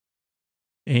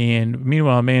 And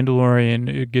meanwhile,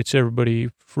 Mandalorian gets everybody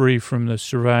free from the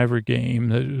survivor game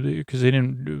because they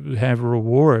didn't have a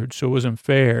reward, so it wasn't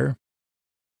fair.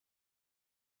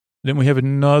 Then we have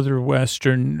another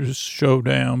Western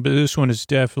showdown, but this one is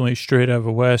definitely straight out of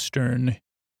a Western.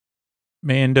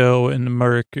 Mando and the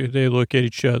Merc, they look at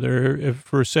each other.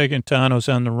 For a second, Tano's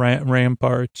on the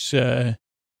ramparts,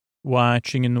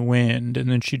 watching in the wind, and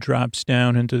then she drops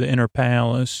down into the inner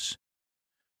palace.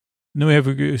 And then we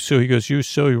have, so he goes, you're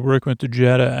working with the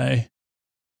Jedi.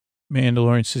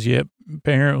 Mandalorian says, yep,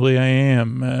 apparently I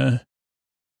am.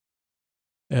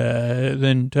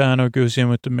 Then Tano goes in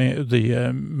with what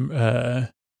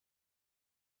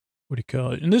do you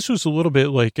call it? And this was a little bit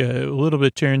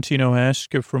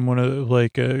Tarantino-esque from one of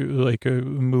like a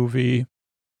movie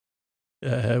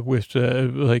with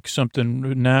like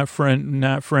something not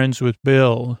friends with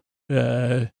Bill.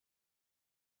 So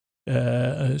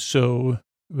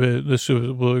this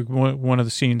was one of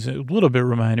the scenes that a little bit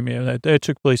reminded me of that. That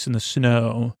took place in the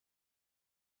snow,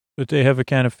 but they have a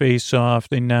kind of face off.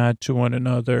 They nod to one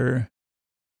another.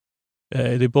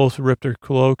 They both rip their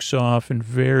cloaks off in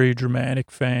very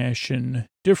dramatic fashion,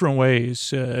 different ways,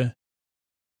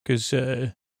 because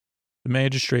the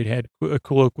magistrate had a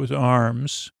cloak with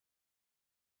arms,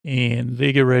 and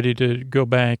they get ready to go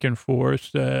back and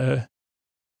forth. And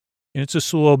it's a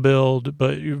slow build,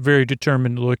 but you're very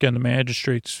determined to look on the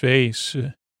magistrate's face.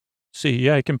 See,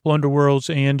 yeah, I can plunder worlds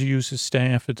and use his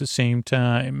staff at the same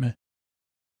time.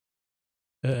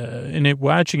 And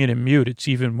watching it in mute, it's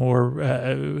even more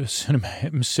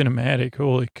cinematic.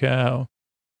 Holy cow.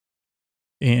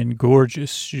 And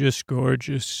gorgeous, just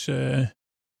gorgeous. So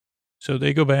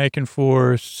they go back and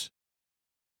forth.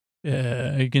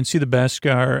 You can see the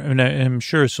Beskar, and I'm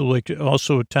sure it's like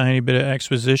also a tiny bit of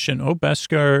exposition. Oh,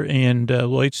 Beskar and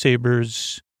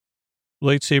lightsabers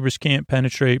can't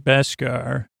penetrate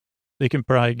Beskar. They can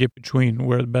probably get between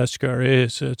where the Beskar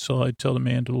is. That's all I tell the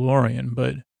Mandalorian,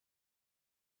 but...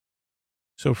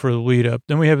 So for the lead up,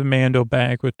 then we have a Mando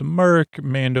back with the Merc.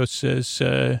 Mando says,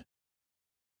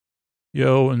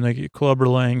 yo, and the Clubber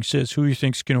Lang says, who you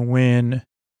think's going to win?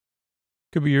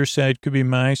 Could be your side, could be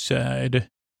my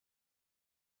side.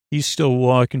 He's still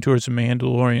walking towards the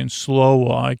Mandalorian, slow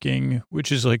walking,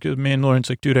 which is like, the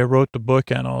Mandalorian's like, dude, I wrote the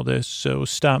book on all this, so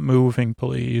stop moving,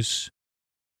 please.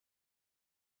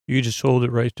 You just hold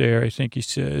it right there, I think he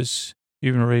says.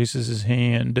 Even raises his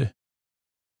hand.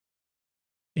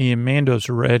 And Mando's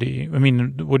ready. I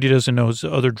mean, what he doesn't know is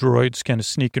the other droids kind of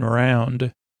sneaking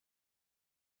around.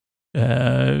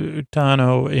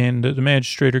 Tano and the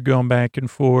magistrate are going back and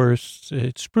forth.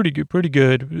 It's pretty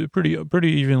good,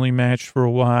 pretty evenly matched for a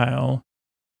while.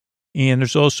 And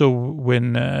there's also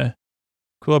when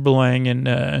Clubber Lang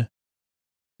and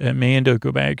Mando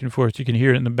go back and forth, you can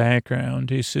hear it in the background.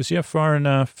 He says, yeah, far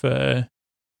enough. Let's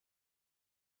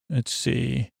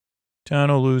see.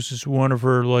 Tano loses one of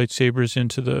her lightsabers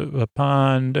into the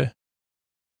pond.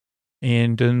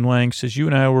 And then Lang says, you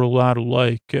and I were a lot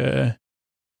alike, we're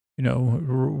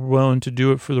willing to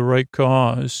do it for the right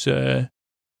cause. And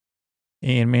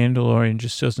Mandalorian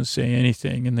just doesn't say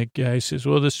anything. And the guy says,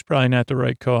 well, this is probably not the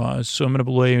right cause. So I'm going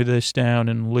to lay this down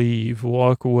and leave,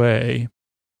 walk away.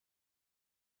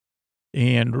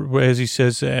 And as he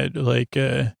says that,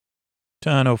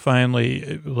 Tano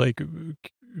finally,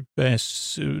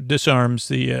 disarms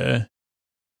the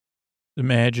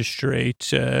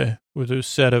magistrate with a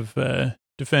set of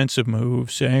defensive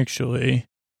moves, actually.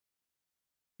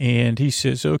 And he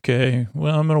says, okay,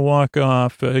 well, I'm going to walk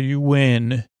off. You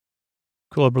win.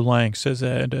 Clubber Lang says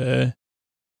that.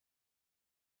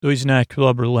 Though he's not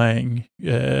Clubber Lang,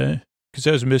 because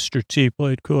that was Mr. T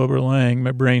played Clubber Lang.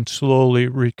 My brain slowly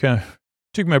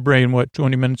took my brain,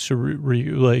 20 minutes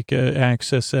to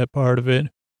access that part of it.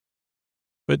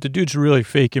 But the dude's really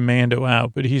faking Mando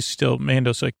out, but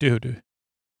Mando's like, dude, are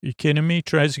you kidding me?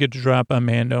 Tries to get the drop on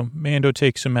Mando. Mando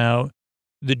takes him out.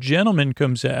 The gentleman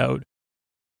comes out,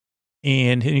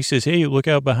 and he says, hey, look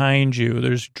out behind you.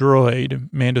 There's a droid.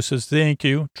 Mando says, thank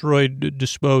you. Droid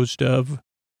disposed of.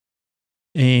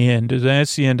 And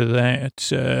that's the end of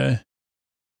that.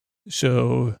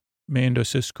 So Mando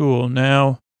says, cool.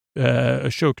 Now,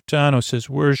 Ashoka Tano says,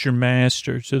 where's your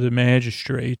master? To the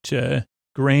magistrate.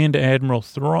 Grand Admiral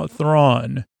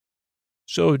Thrawn.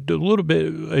 So a little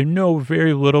bit, I know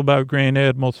very little about Grand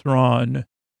Admiral Thrawn,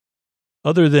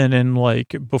 other than in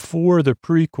before the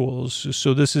prequels.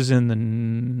 So this is in the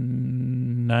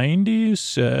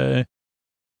 90s.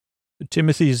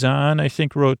 Timothy Zahn, I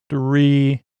think, wrote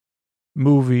 3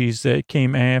 movies that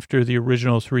came after the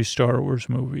original 3 Star Wars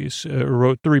movies,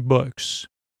 wrote 3 books.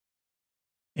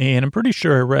 And I'm pretty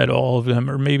sure I read all of them,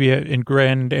 or maybe in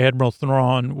Grand Admiral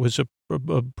Thrawn was a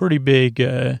pretty big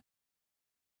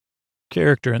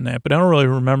character in that, but I don't really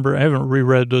remember. I haven't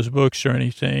reread those books or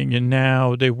anything, and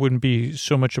now they wouldn't be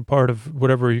so much a part of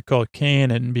whatever you call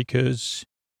canon because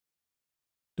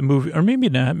the movie, or maybe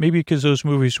not, maybe because those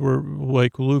movies were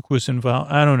like Luke was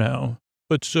involved. I don't know.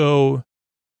 But so,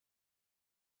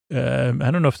 I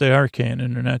don't know if they are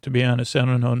canon or not, to be honest. I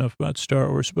don't know enough about Star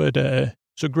Wars, but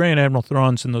so Grand Admiral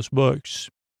Thrawn's in those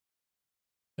books.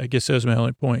 I guess that's my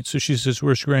only point. So she says,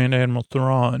 where's Grand Admiral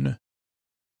Thrawn?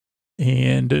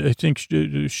 And I think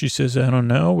she says, I don't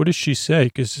know. What does she say?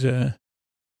 Because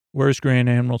where's Grand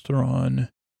Admiral Thrawn?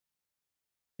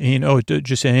 And, it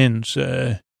just ends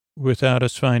without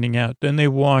us finding out. Then they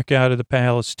walk out of the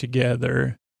palace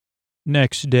together.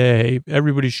 Next day,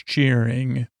 everybody's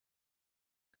cheering.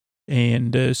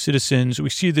 And citizens, we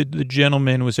see that the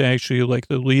gentleman was actually like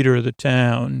the leader of the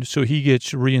town. So he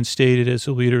gets reinstated as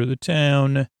the leader of the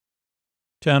town.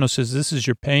 Tano says, this is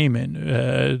your payment,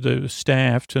 the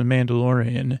staff to the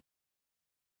Mandalorian.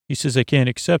 He says, I can't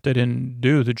accept. I didn't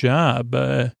do the job.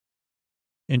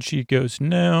 And she goes,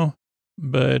 no,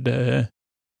 but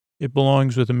it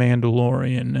belongs with the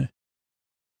Mandalorian.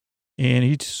 And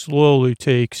he slowly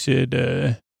takes it,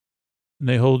 and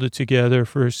they hold it together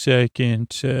for a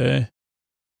second.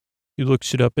 He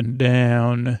looks it up and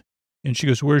down, and she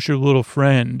goes, where's your little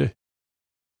friend?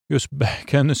 He goes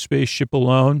back on the spaceship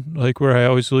alone, like where I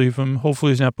always leave him.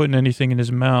 Hopefully he's not putting anything in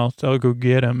his mouth. I'll go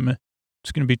get him.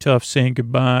 It's going to be tough saying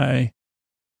goodbye.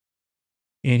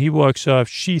 And he walks off.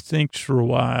 She thinks for a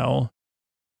while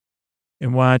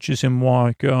and watches him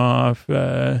walk off.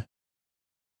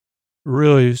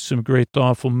 Really some great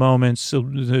thoughtful moments. So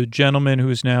the gentleman who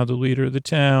is now the leader of the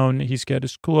town, he's got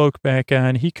his cloak back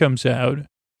on. He comes out.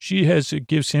 She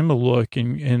gives him a look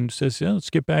and says, let's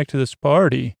get back to this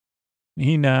party.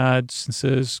 He nods and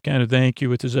says, kind of thank you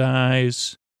with his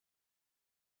eyes.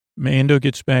 Mando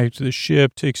gets back to the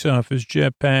ship, takes off his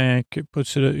jetpack,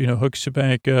 puts it, hooks it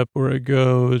back up where it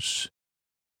goes.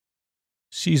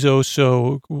 Sees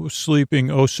Oso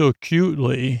sleeping so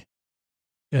cutely.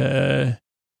 And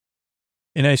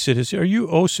I said, are you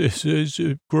Oso, is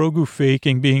Grogu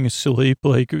faking being asleep?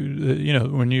 Like,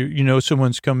 when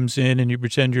someone's comes in and you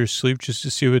pretend you're asleep just to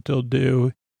see what they'll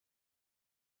do.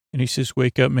 And he says,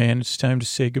 wake up, man. It's time to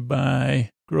say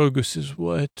goodbye. Grogu says,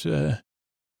 what?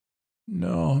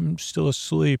 No, I'm still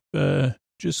asleep.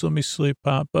 Just let me sleep,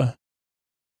 Papa.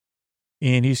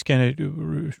 And he's kind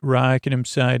of rocking him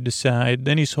side to side.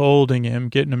 Then he's holding him,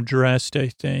 getting him dressed, I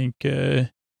think.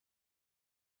 And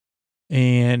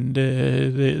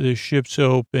the ship's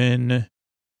open.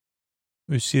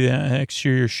 We see that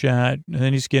exterior shot. And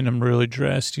then he's getting him really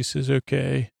dressed. He says,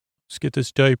 okay. Let's get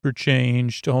this diaper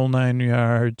changed, the whole 9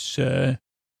 yards.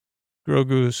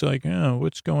 Grogu's like, oh,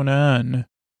 what's going on?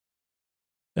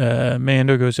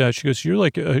 Mando goes out. She goes, you're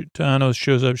like, Thanos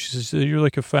shows up. She says, you're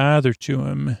like a father to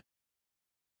him.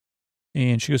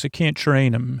 And she goes, I can't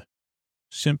train him.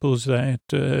 Simple as that.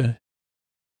 The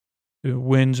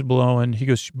wind's blowing. He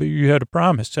goes, but you had a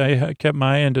promise. I kept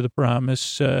my end of the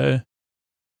promise.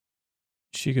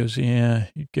 She goes, yeah,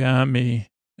 you got me.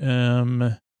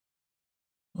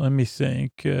 Let me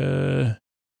think.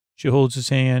 She holds his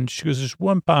hand. She goes, there's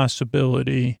one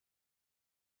possibility.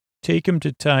 Take him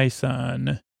to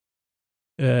Tython.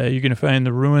 You're going to find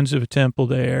the ruins of a temple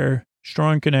there.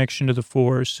 Strong connection to the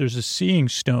Force. There's a seeing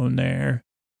stone there.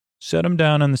 Set him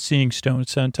down on the seeing stone.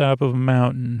 It's on top of a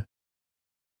mountain.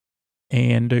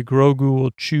 And Grogu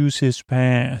will choose his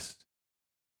path.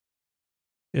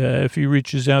 If he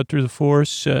reaches out through the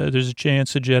Force, there's a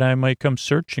chance a Jedi might come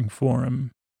searching for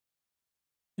him.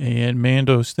 And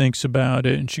Mando thinks about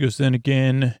it, and she goes, then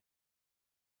again,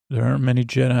 there aren't many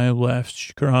Jedi left.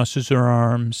 She crosses her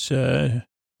arms. So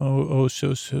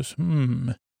says,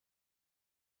 And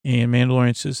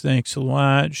Mandalorian says, thanks a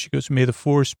lot. She goes, may the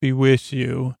Force be with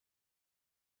you.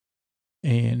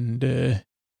 And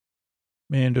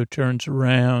Mando turns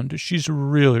around. She's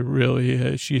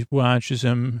really, she watches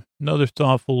him. Another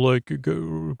thoughtful look.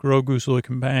 Grogu's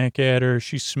looking back at her.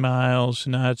 She smiles,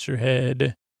 nods her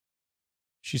head.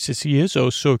 She says, he is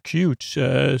so cute.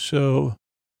 So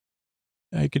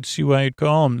I could see why you'd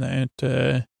call him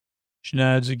that. She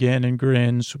nods again and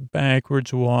grins,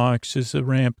 backwards walks as the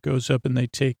ramp goes up and they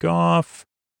take off.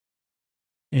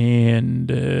 And,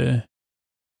 they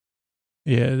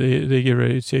get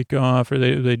ready to take off, or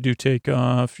they do take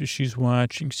off. She's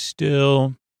watching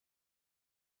still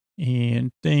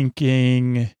and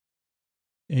thinking.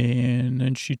 And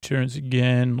then she turns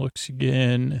again, looks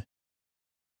again.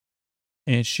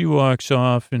 And she walks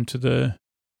off into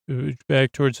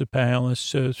back towards the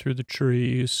palace, through the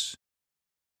trees.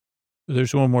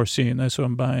 There's one more scene. That's why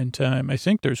I'm buying time. I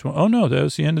think there's one. Oh, no, that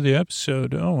was the end of the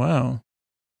episode. Oh, wow.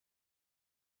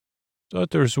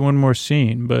 Thought there was one more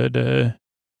scene, but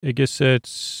I guess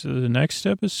that's the next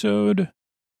episode.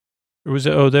 Or was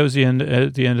it? Oh, that was the end.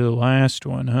 At the end of the last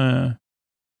one, huh?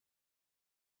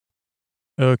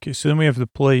 Okay, so then we have the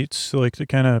plates, like the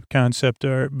kind of concept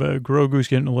art. But Grogu's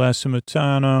getting less of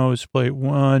Matano is plate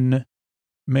 1.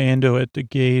 Mando at the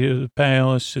gate of the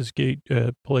palace is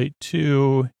plate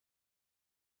 2.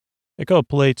 I call it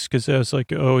plates because that was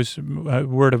like always a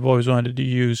word I've always wanted to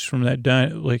use from that.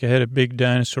 Like I had a big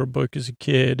dinosaur book as a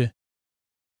kid,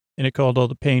 and it called all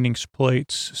the paintings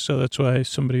plates. So that's why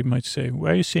somebody might say,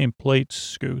 "Why are you saying plates,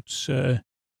 Scoots?" Then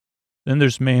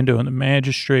there's Mando and the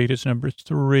Magistrate is number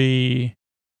 3.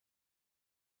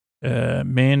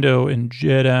 Mando and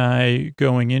Jedi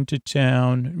going into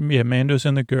town. Yeah, Mando's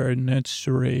in the garden. That's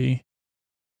 3.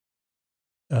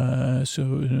 Yeah,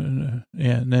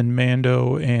 and then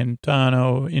Mando and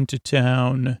Tano into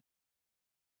town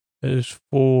is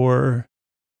 4.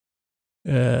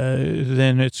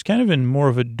 Then it's kind of in more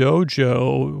of a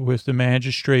dojo with the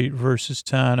Magistrate versus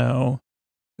Tano.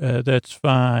 That's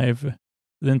 5.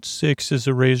 Then 6 is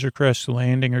a Razor Crest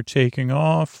landing or taking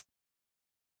off.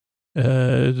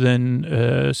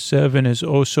 Then 7 is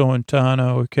Oso and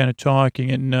Tano kind of talking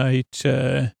at night.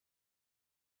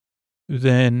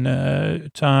 Then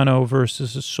Tano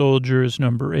versus a soldier is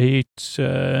number 8.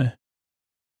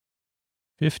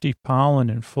 50 pollen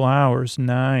and flowers,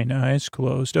 9, eyes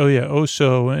closed. Oh, yeah,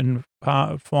 Oso and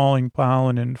falling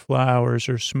pollen and flowers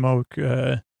or smoke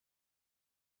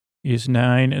is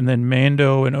 9. And then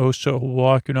Mando and Oso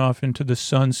walking off into the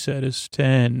sunset is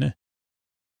 10.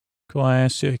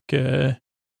 Classic. And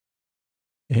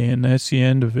that's the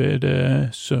end of it.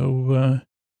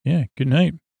 Yeah, good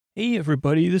night. Hey,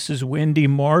 everybody, this is Wendy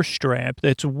Marstrap.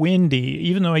 That's Wendy.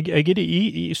 Even though I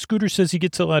get Scooter says he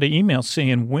gets a lot of emails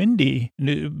saying Wendy,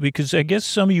 because I guess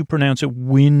some of you pronounce it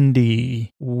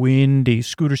Windy. Windy.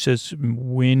 Scooter says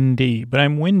Windy, but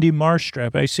I'm Wendy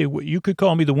Marstrap. I say, you could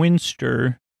call me the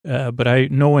Winster,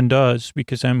 but no one does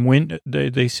because I'm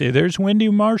they say there's Wendy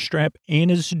Marstrap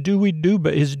and his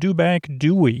Dewback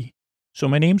Dewey. So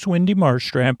my name's Wendy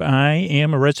Marstrap. I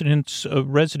am a resident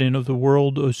of the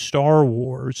world of Star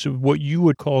Wars. What you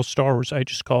would call Star Wars, I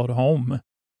just call it home.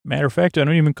 Matter of fact, I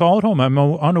don't even call it home. I'm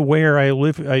unaware.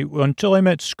 Until I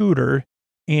met Scooter,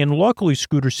 and luckily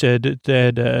Scooter said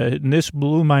that and this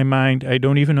blew my mind. I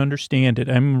don't even understand it.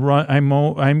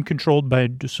 I'm controlled by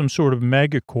some sort of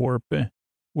megacorp,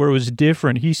 where it was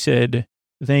different. He said,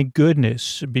 "Thank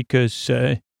goodness," because.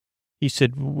 He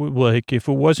said, like, if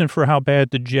it wasn't for how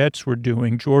bad the Jets were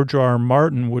doing, George R. R.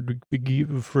 Martin would be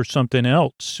for something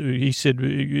else. He said,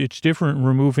 it's different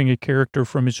removing a character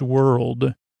from his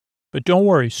world. But don't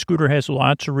worry, Scooter has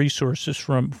lots of resources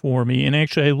for me. And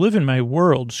actually, I live in my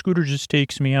world. Scooter just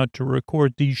takes me out to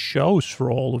record these shows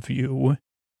for all of you.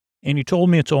 And he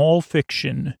told me it's all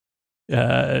fiction.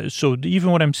 So even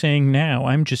what I'm saying now,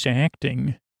 I'm just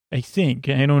acting. I think.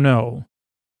 I don't know.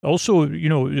 Also,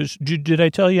 did I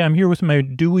tell you I'm here with my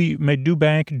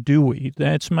Dewback Dewey?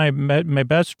 That's my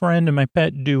best friend and my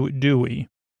pet Dewey.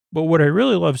 But what I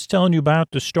really love is telling you about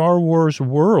the Star Wars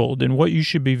world and what you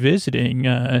should be visiting,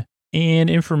 and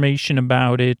information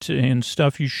about it and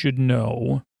stuff you should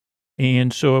know.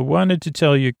 And so I wanted to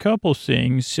tell you a couple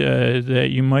things that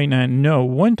you might not know.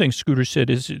 One thing Scooter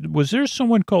said is, was there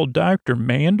someone called Dr.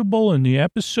 Mandible in the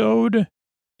episode?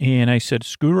 And I said,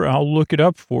 Scooter, I'll look it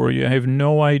up for you. I have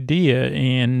no idea.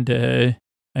 And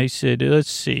I said, let's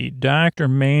see, Dr.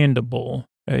 Mandible.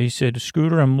 He said,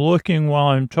 Scooter, I'm looking while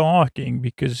I'm talking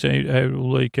because I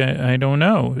don't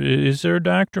know. Is there a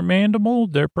Dr. Mandible?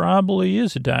 There probably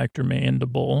is a Dr.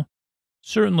 Mandible.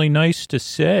 Certainly nice to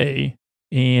say.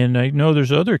 And I know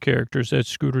there's other characters that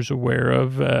Scooter's aware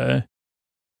of. The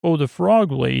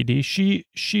Frog Lady. She's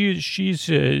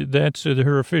that's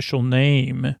her official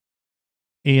name.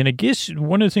 And I guess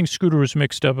one of the things Scooter was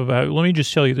mixed up about, let me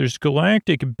just tell you, there's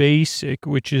Galactic Basic,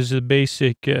 which is a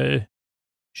basic,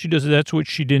 that's what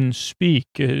she didn't speak.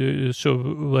 So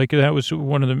like that was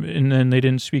one of them. And then they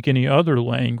didn't speak any other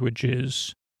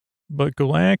languages. But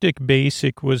Galactic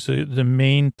Basic was the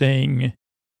main thing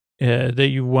that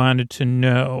you wanted to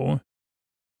know.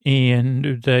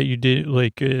 And that you did,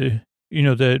 like, you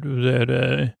know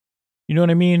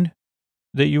what I mean?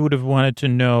 That you would have wanted to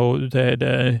know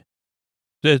that,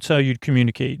 that's how you'd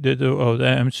communicate.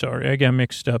 I'm sorry. I got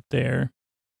mixed up there.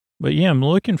 But yeah, I'm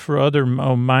looking for other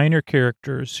minor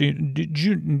characters. Did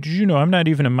you know I'm not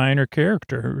even a minor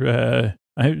character?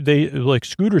 Like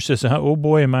Scooter says, oh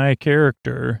boy, am I a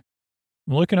character.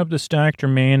 I'm looking up this Dr.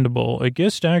 Mandible. I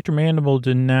guess Dr. Mandible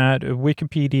did not,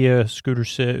 Wikipedia, Scooter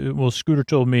said, Scooter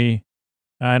told me,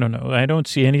 I don't know. I don't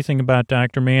see anything about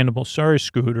Dr. Mandible. Sorry,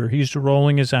 Scooter. He's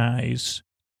rolling his eyes.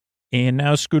 And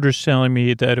now Scooter's telling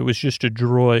me that it was just a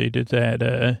droid,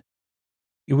 that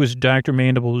it was Dr.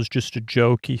 Mandible was just a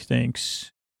joke, he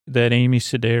thinks, that Amy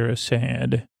Sedaris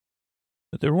had.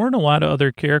 But there weren't a lot of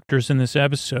other characters in this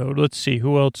episode. Let's see,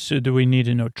 who else do we need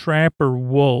to know? Trapper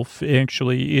Wolf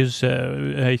actually is,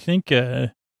 I think,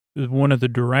 one of the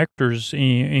directors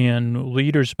and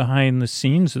leaders behind the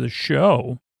scenes of the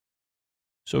show.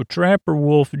 So Trapper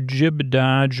Wolf, Jib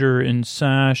Dodger, and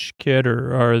Sash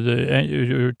Ketter are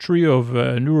the trio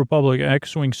of New Republic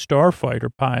X-Wing starfighter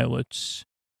pilots.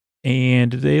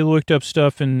 And they looked up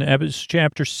stuff in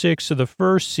Chapter 6 of the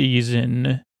first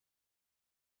season,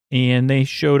 and they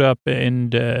showed up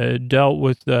and dealt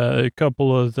with a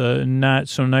couple of the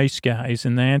not-so-nice guys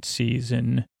in that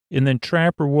season. And then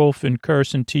Trapper Wolf and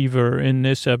Carson Teva are in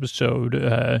this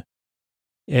episode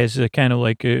as a kind of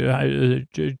like a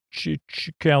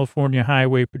California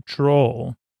Highway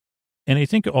Patrol. And I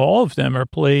think all of them are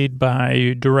played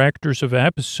by directors of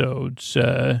episodes,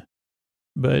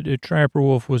 but Trapper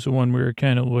Wolf was the one we were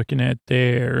kind of looking at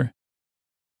there.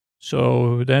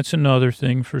 So that's another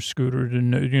thing for Scooter to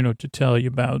know, to tell you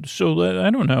about. So I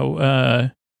don't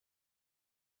know.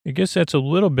 I guess that's a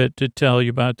little bit to tell you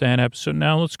about that episode.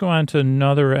 Now let's go on to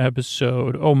another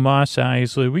episode. Oh, Mos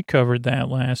Eisley. We covered that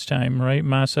last time, right?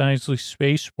 Mos Eisley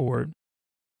Spaceport.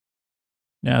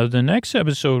 Now the next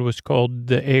episode was called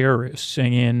The Heiress,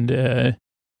 and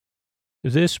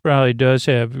this probably does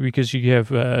have, because you have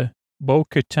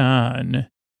Bo-Katan,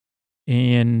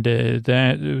 and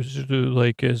that was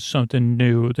like something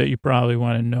new that you probably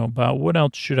want to know about. What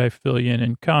else should I fill you in?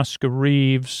 And Casca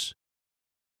Reeves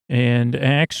and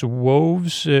Axe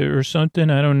Woves or something.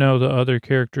 I don't know the other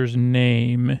character's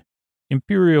name.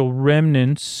 Imperial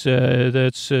Remnants,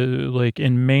 that's like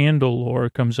in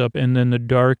Mandalore comes up, and then the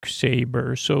Dark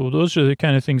Saber. So those are the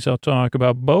kind of things I'll talk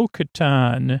about.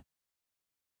 Bo-Katan.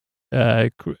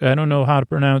 I don't know how to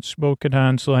pronounce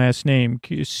Bo-Katan's last name.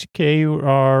 K-R-Y-Z-E.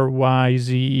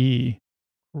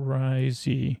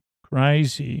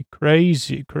 Crazy.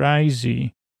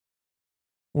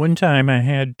 One time I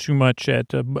had too much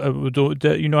at, I'm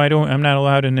not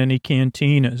allowed in any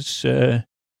cantinas.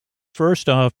 First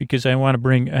off, because I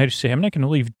say, I'm not going to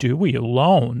leave Dewey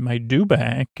alone, my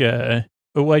Dewback.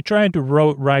 I tried to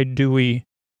ride Dewey.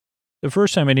 The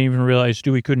first time I didn't even realize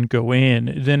Dewey couldn't go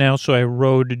in. Then also I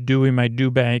rode Dewey, my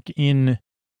Dewback, in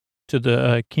to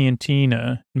the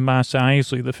cantina, Mos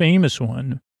Eisley, the famous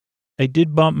one. I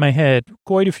did bump my head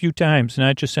quite a few times,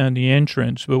 not just on the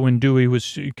entrance, but when Dewey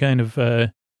was kind of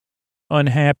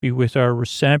unhappy with our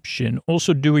reception.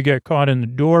 Also, Dewey got caught in the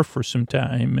door for some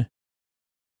time,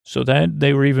 so that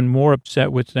they were even more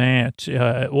upset with that.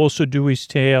 Also, Dewey's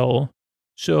tail.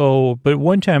 So, but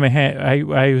one time that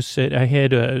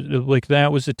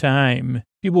was the time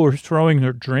people were throwing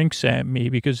their drinks at me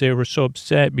because they were so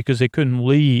upset because they couldn't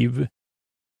leave.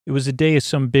 It was a day of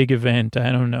some big event.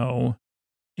 I don't know.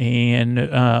 And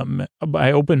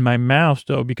I opened my mouth,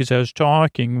 though, because I was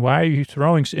talking. Why are you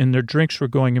throwing? And their drinks were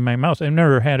going in my mouth. I've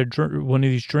never had one of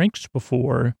these drinks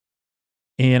before.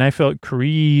 And I felt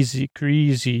crazy.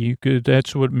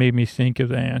 That's what made me think of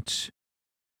that.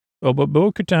 Oh, but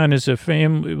Bo-Katan is a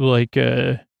family,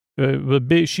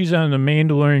 she's on the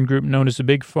Mandalorian group known as the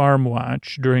Big Farm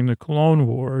Watch during the Clone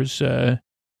Wars. They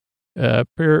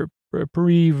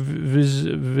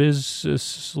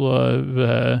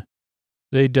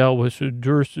dealt with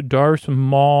Darth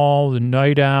Maul, the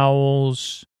Night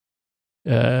Owls.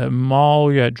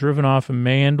 Maul got driven off of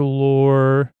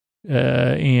Mandalore,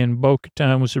 and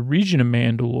Bo-Katan was a region of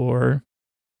Mandalore.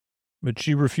 But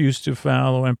she refused to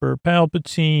follow Emperor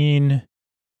Palpatine,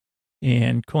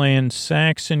 and Clan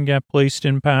Saxon got placed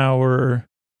in power.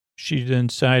 She then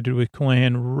sided with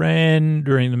Clan Ren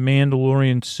during the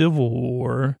Mandalorian Civil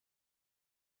War.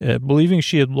 Believing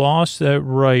she had lost that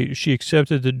right, she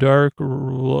accepted the Dark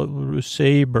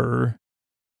Saber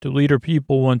to lead her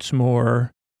people once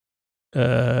more.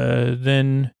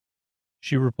 Then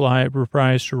she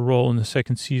reprised her role in the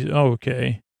second season. Oh,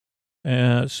 okay.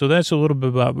 So that's a little bit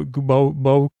about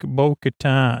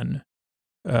Bo-Katan.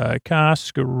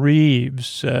 Casca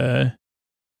Reeves. Oh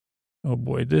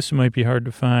boy, this might be hard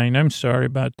to find. I'm sorry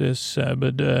about this,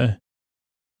 but a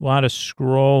lot of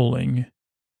scrolling.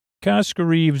 Casca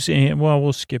Reeves,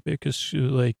 we'll skip it because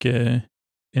and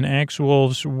Axe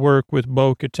Wolves work with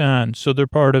Bo-Katan. So they're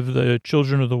part of the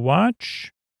Children of the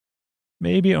Watch?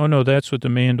 Maybe? Oh no, that's what the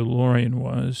Mandalorian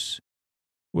was.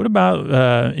 What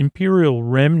about Imperial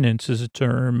Remnants is a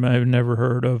term I've never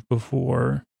heard of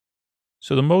before.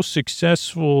 So the most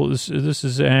successful, this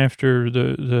is after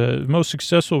the most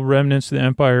successful remnants of the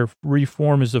Empire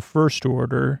reform is the First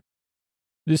Order.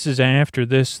 This is after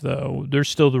this, though. There's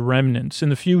still the remnants in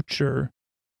the future,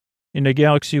 in a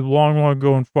galaxy long, long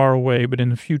ago and far away, but in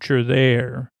the future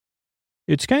there.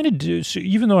 It's kind of, so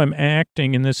even though I'm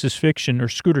acting and this is fiction, or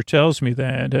Scooter tells me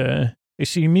that, I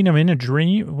see, you mean I'm in a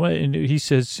dream? What? And he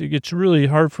says, it's really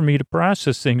hard for me to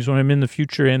process things when I'm in the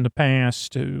future and the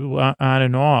past, on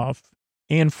and off,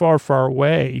 and far, far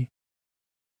away.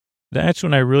 That's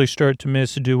when I really start to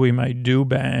miss Dewey, my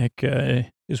do-back,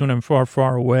 is when I'm far,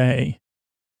 far away.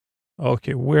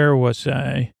 Okay, where was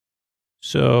I?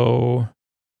 So,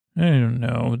 I don't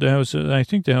know. I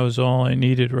think that was all I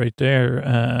needed right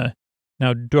there.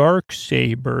 Now,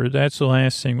 Darksaber, that's the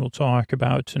last thing we'll talk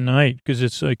about tonight, because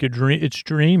it's like it's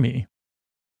dreamy.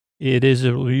 It is a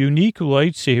unique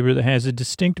lightsaber that has a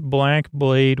distinct black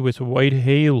blade with a white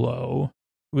halo.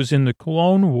 It was in the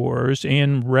Clone Wars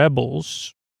and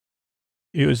Rebels.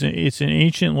 It's an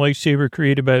ancient lightsaber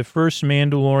created by the first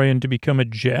Mandalorian to become a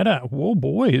Jedi. Whoa,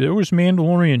 boy, there was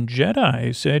Mandalorian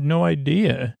Jedis. I had no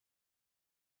idea.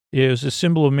 It was a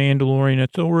symbol of Mandalorian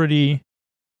authority,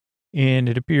 and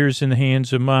it appears in the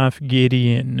hands of Moff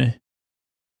Gideon.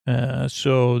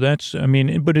 So that's, I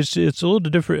mean, but it's a little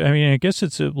different. I mean, I guess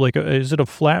it's is it a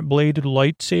flat-bladed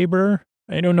lightsaber?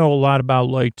 I don't know a lot about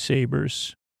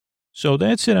lightsabers. So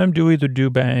that's it. I'm Dewey the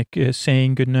Dewback,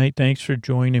 saying goodnight. Thanks for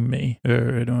joining me.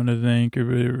 I want to thank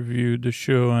everybody who reviewed the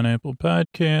show on Apple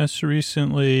Podcasts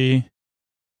recently.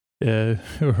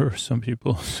 Or some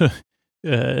people.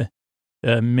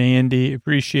 Mandy,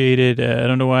 appreciate it. I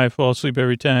don't know why I fall asleep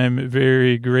every time.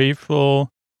 Very grateful.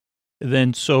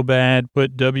 Then so bad,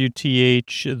 put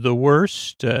WTH the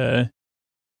worst.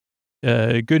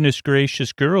 Goodness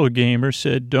gracious girl gamer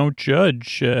said, don't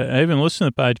judge. I haven't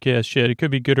listened to the podcast yet. It could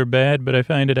be good or bad, but I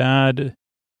find it odd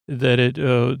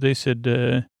that they said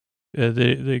the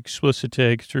explicit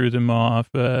tag threw them off.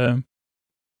 But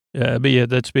yeah,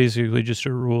 that's basically just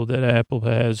a rule that Apple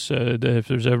has, that if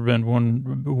there's ever been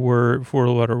one word,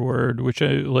 4-letter word, which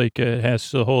I like, has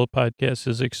the whole podcast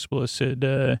is explicit.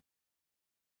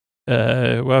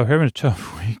 Well, having a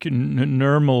tough week.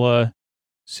 Nirmala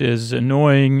says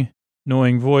annoying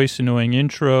voice, annoying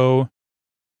intro,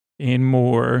 and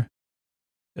more.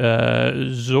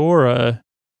 Zora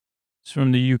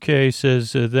from the UK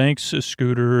says, thanks,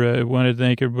 Scooter. I want to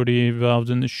thank everybody involved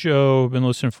in the show. I've been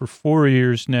listening for 4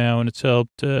 years now, and it's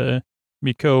helped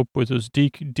me cope with those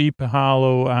deep,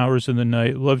 hollow hours of the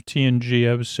night. Love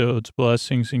TNG episodes,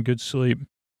 blessings, and good sleep.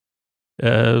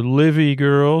 Livy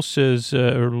Girl says,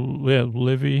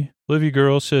 Livy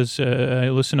Girl says, I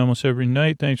listen almost every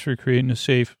night. Thanks for creating a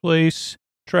safe place.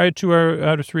 Try it 2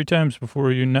 out of 3 times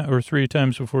before you or 3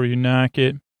 times before you knock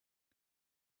it.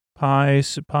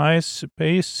 Peace,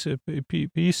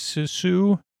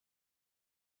 Sue,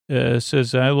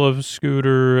 says, I love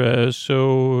Scooter.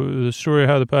 So the story of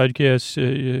how the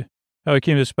podcast, how I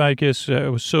came to this podcast, I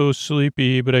was so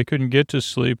sleepy, but I couldn't get to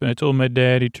sleep. And I told my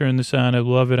dad, he turned this on. I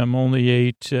love it. I'm only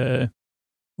 8.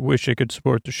 Wish I could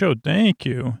support the show. Thank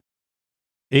you.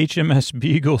 HMS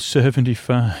Beagle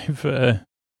 75. It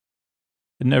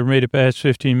never made it past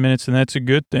 15 minutes, and that's a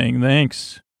good thing.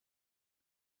 Thanks.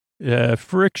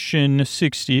 Friction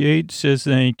 68 says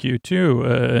thank you,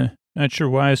 too. Not sure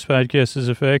why this podcast is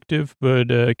effective, but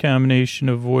a combination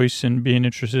of voice and being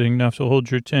interesting enough to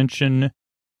hold your attention,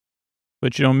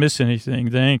 but you don't miss anything.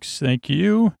 Thanks. Thank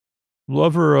you.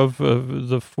 Lover of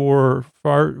the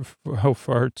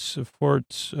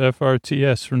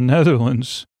FRTS from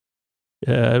Netherlands.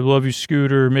 I love you,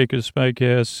 Scooter. Making this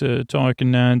podcast, talking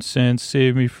nonsense.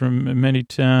 Saved me from many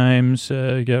times.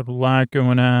 Got a lot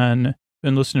going on.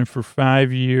 Been listening for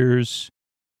 5 years.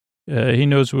 He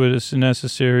knows what is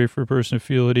necessary for a person to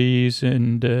feel at ease,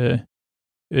 and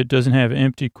it doesn't have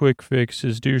empty quick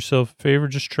fixes. Do yourself a favor,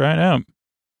 just try it out.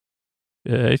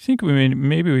 I think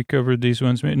maybe we covered these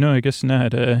ones. No, I guess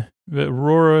not. But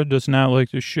Aurora does not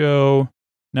like the show.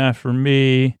 Not for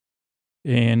me.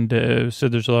 And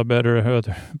said there's a lot better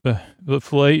other. But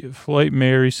Flight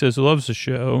Mary says loves the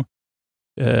show.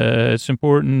 It's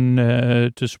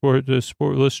important to support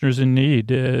listeners in need.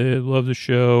 Love the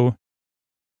show.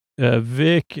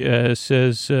 Vic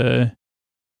says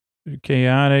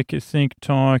chaotic, think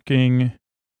talking,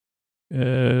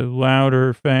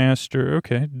 louder, faster.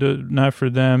 Okay, not for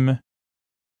them.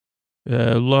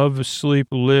 Love, sleep,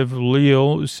 live.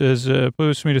 Leo says,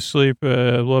 puts me to sleep.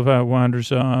 Love how it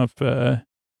wanders off.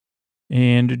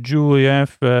 And Julie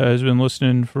F. Has been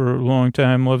listening for a long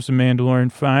time. Loves The Mandalorian.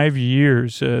 5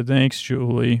 years. Thanks,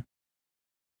 Julie.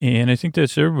 And I think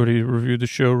that's everybody who reviewed the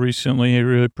show recently. I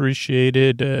really appreciate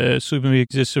it. Sleep With Me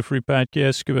exists a free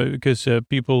podcast because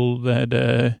people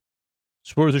that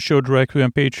support the show directly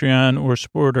on Patreon or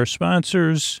support our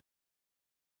sponsors,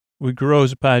 we grow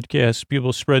as a podcast.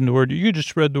 People spreading the word. You could just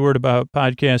spread the word about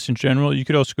podcasts in general. You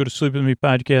could also go to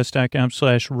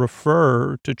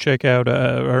sleepwithmepodcast.com/refer to check out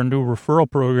our new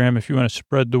referral program if you want to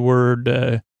spread the word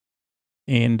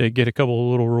and get a couple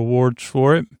of little rewards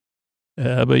for it.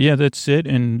 But yeah, that's it.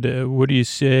 And what do you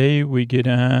say we get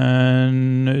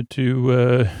on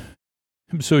to,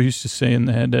 I'm so used to saying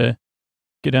that,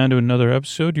 get on to another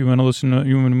episode. You want to listen to,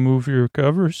 you want to move your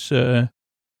covers?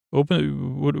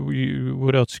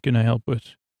 What else can I help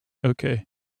with? Okay.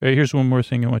 All right, here's one more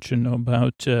thing I want you to know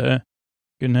about. Good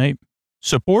night.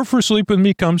 Support for Sleep With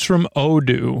Me comes from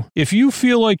Odoo. If you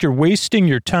feel like you're wasting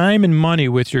your time and money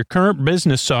with your current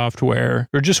business software,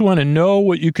 or just want to know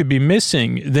what you could be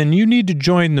missing, then you need to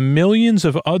join the millions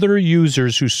of other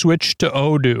users who switched to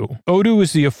Odoo. Odoo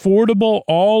is the affordable,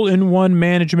 all-in-one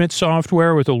management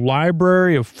software with a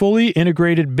library of fully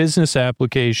integrated business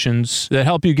applications that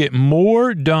help you get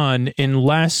more done in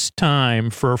less time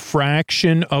for a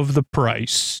fraction of the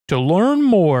price. To learn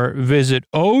more, visit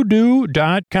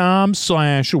odoo.com/with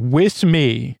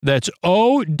me. That's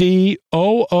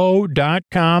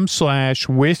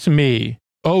odoo.com/with me.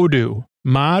 Odoo,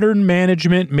 modern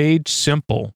management made simple.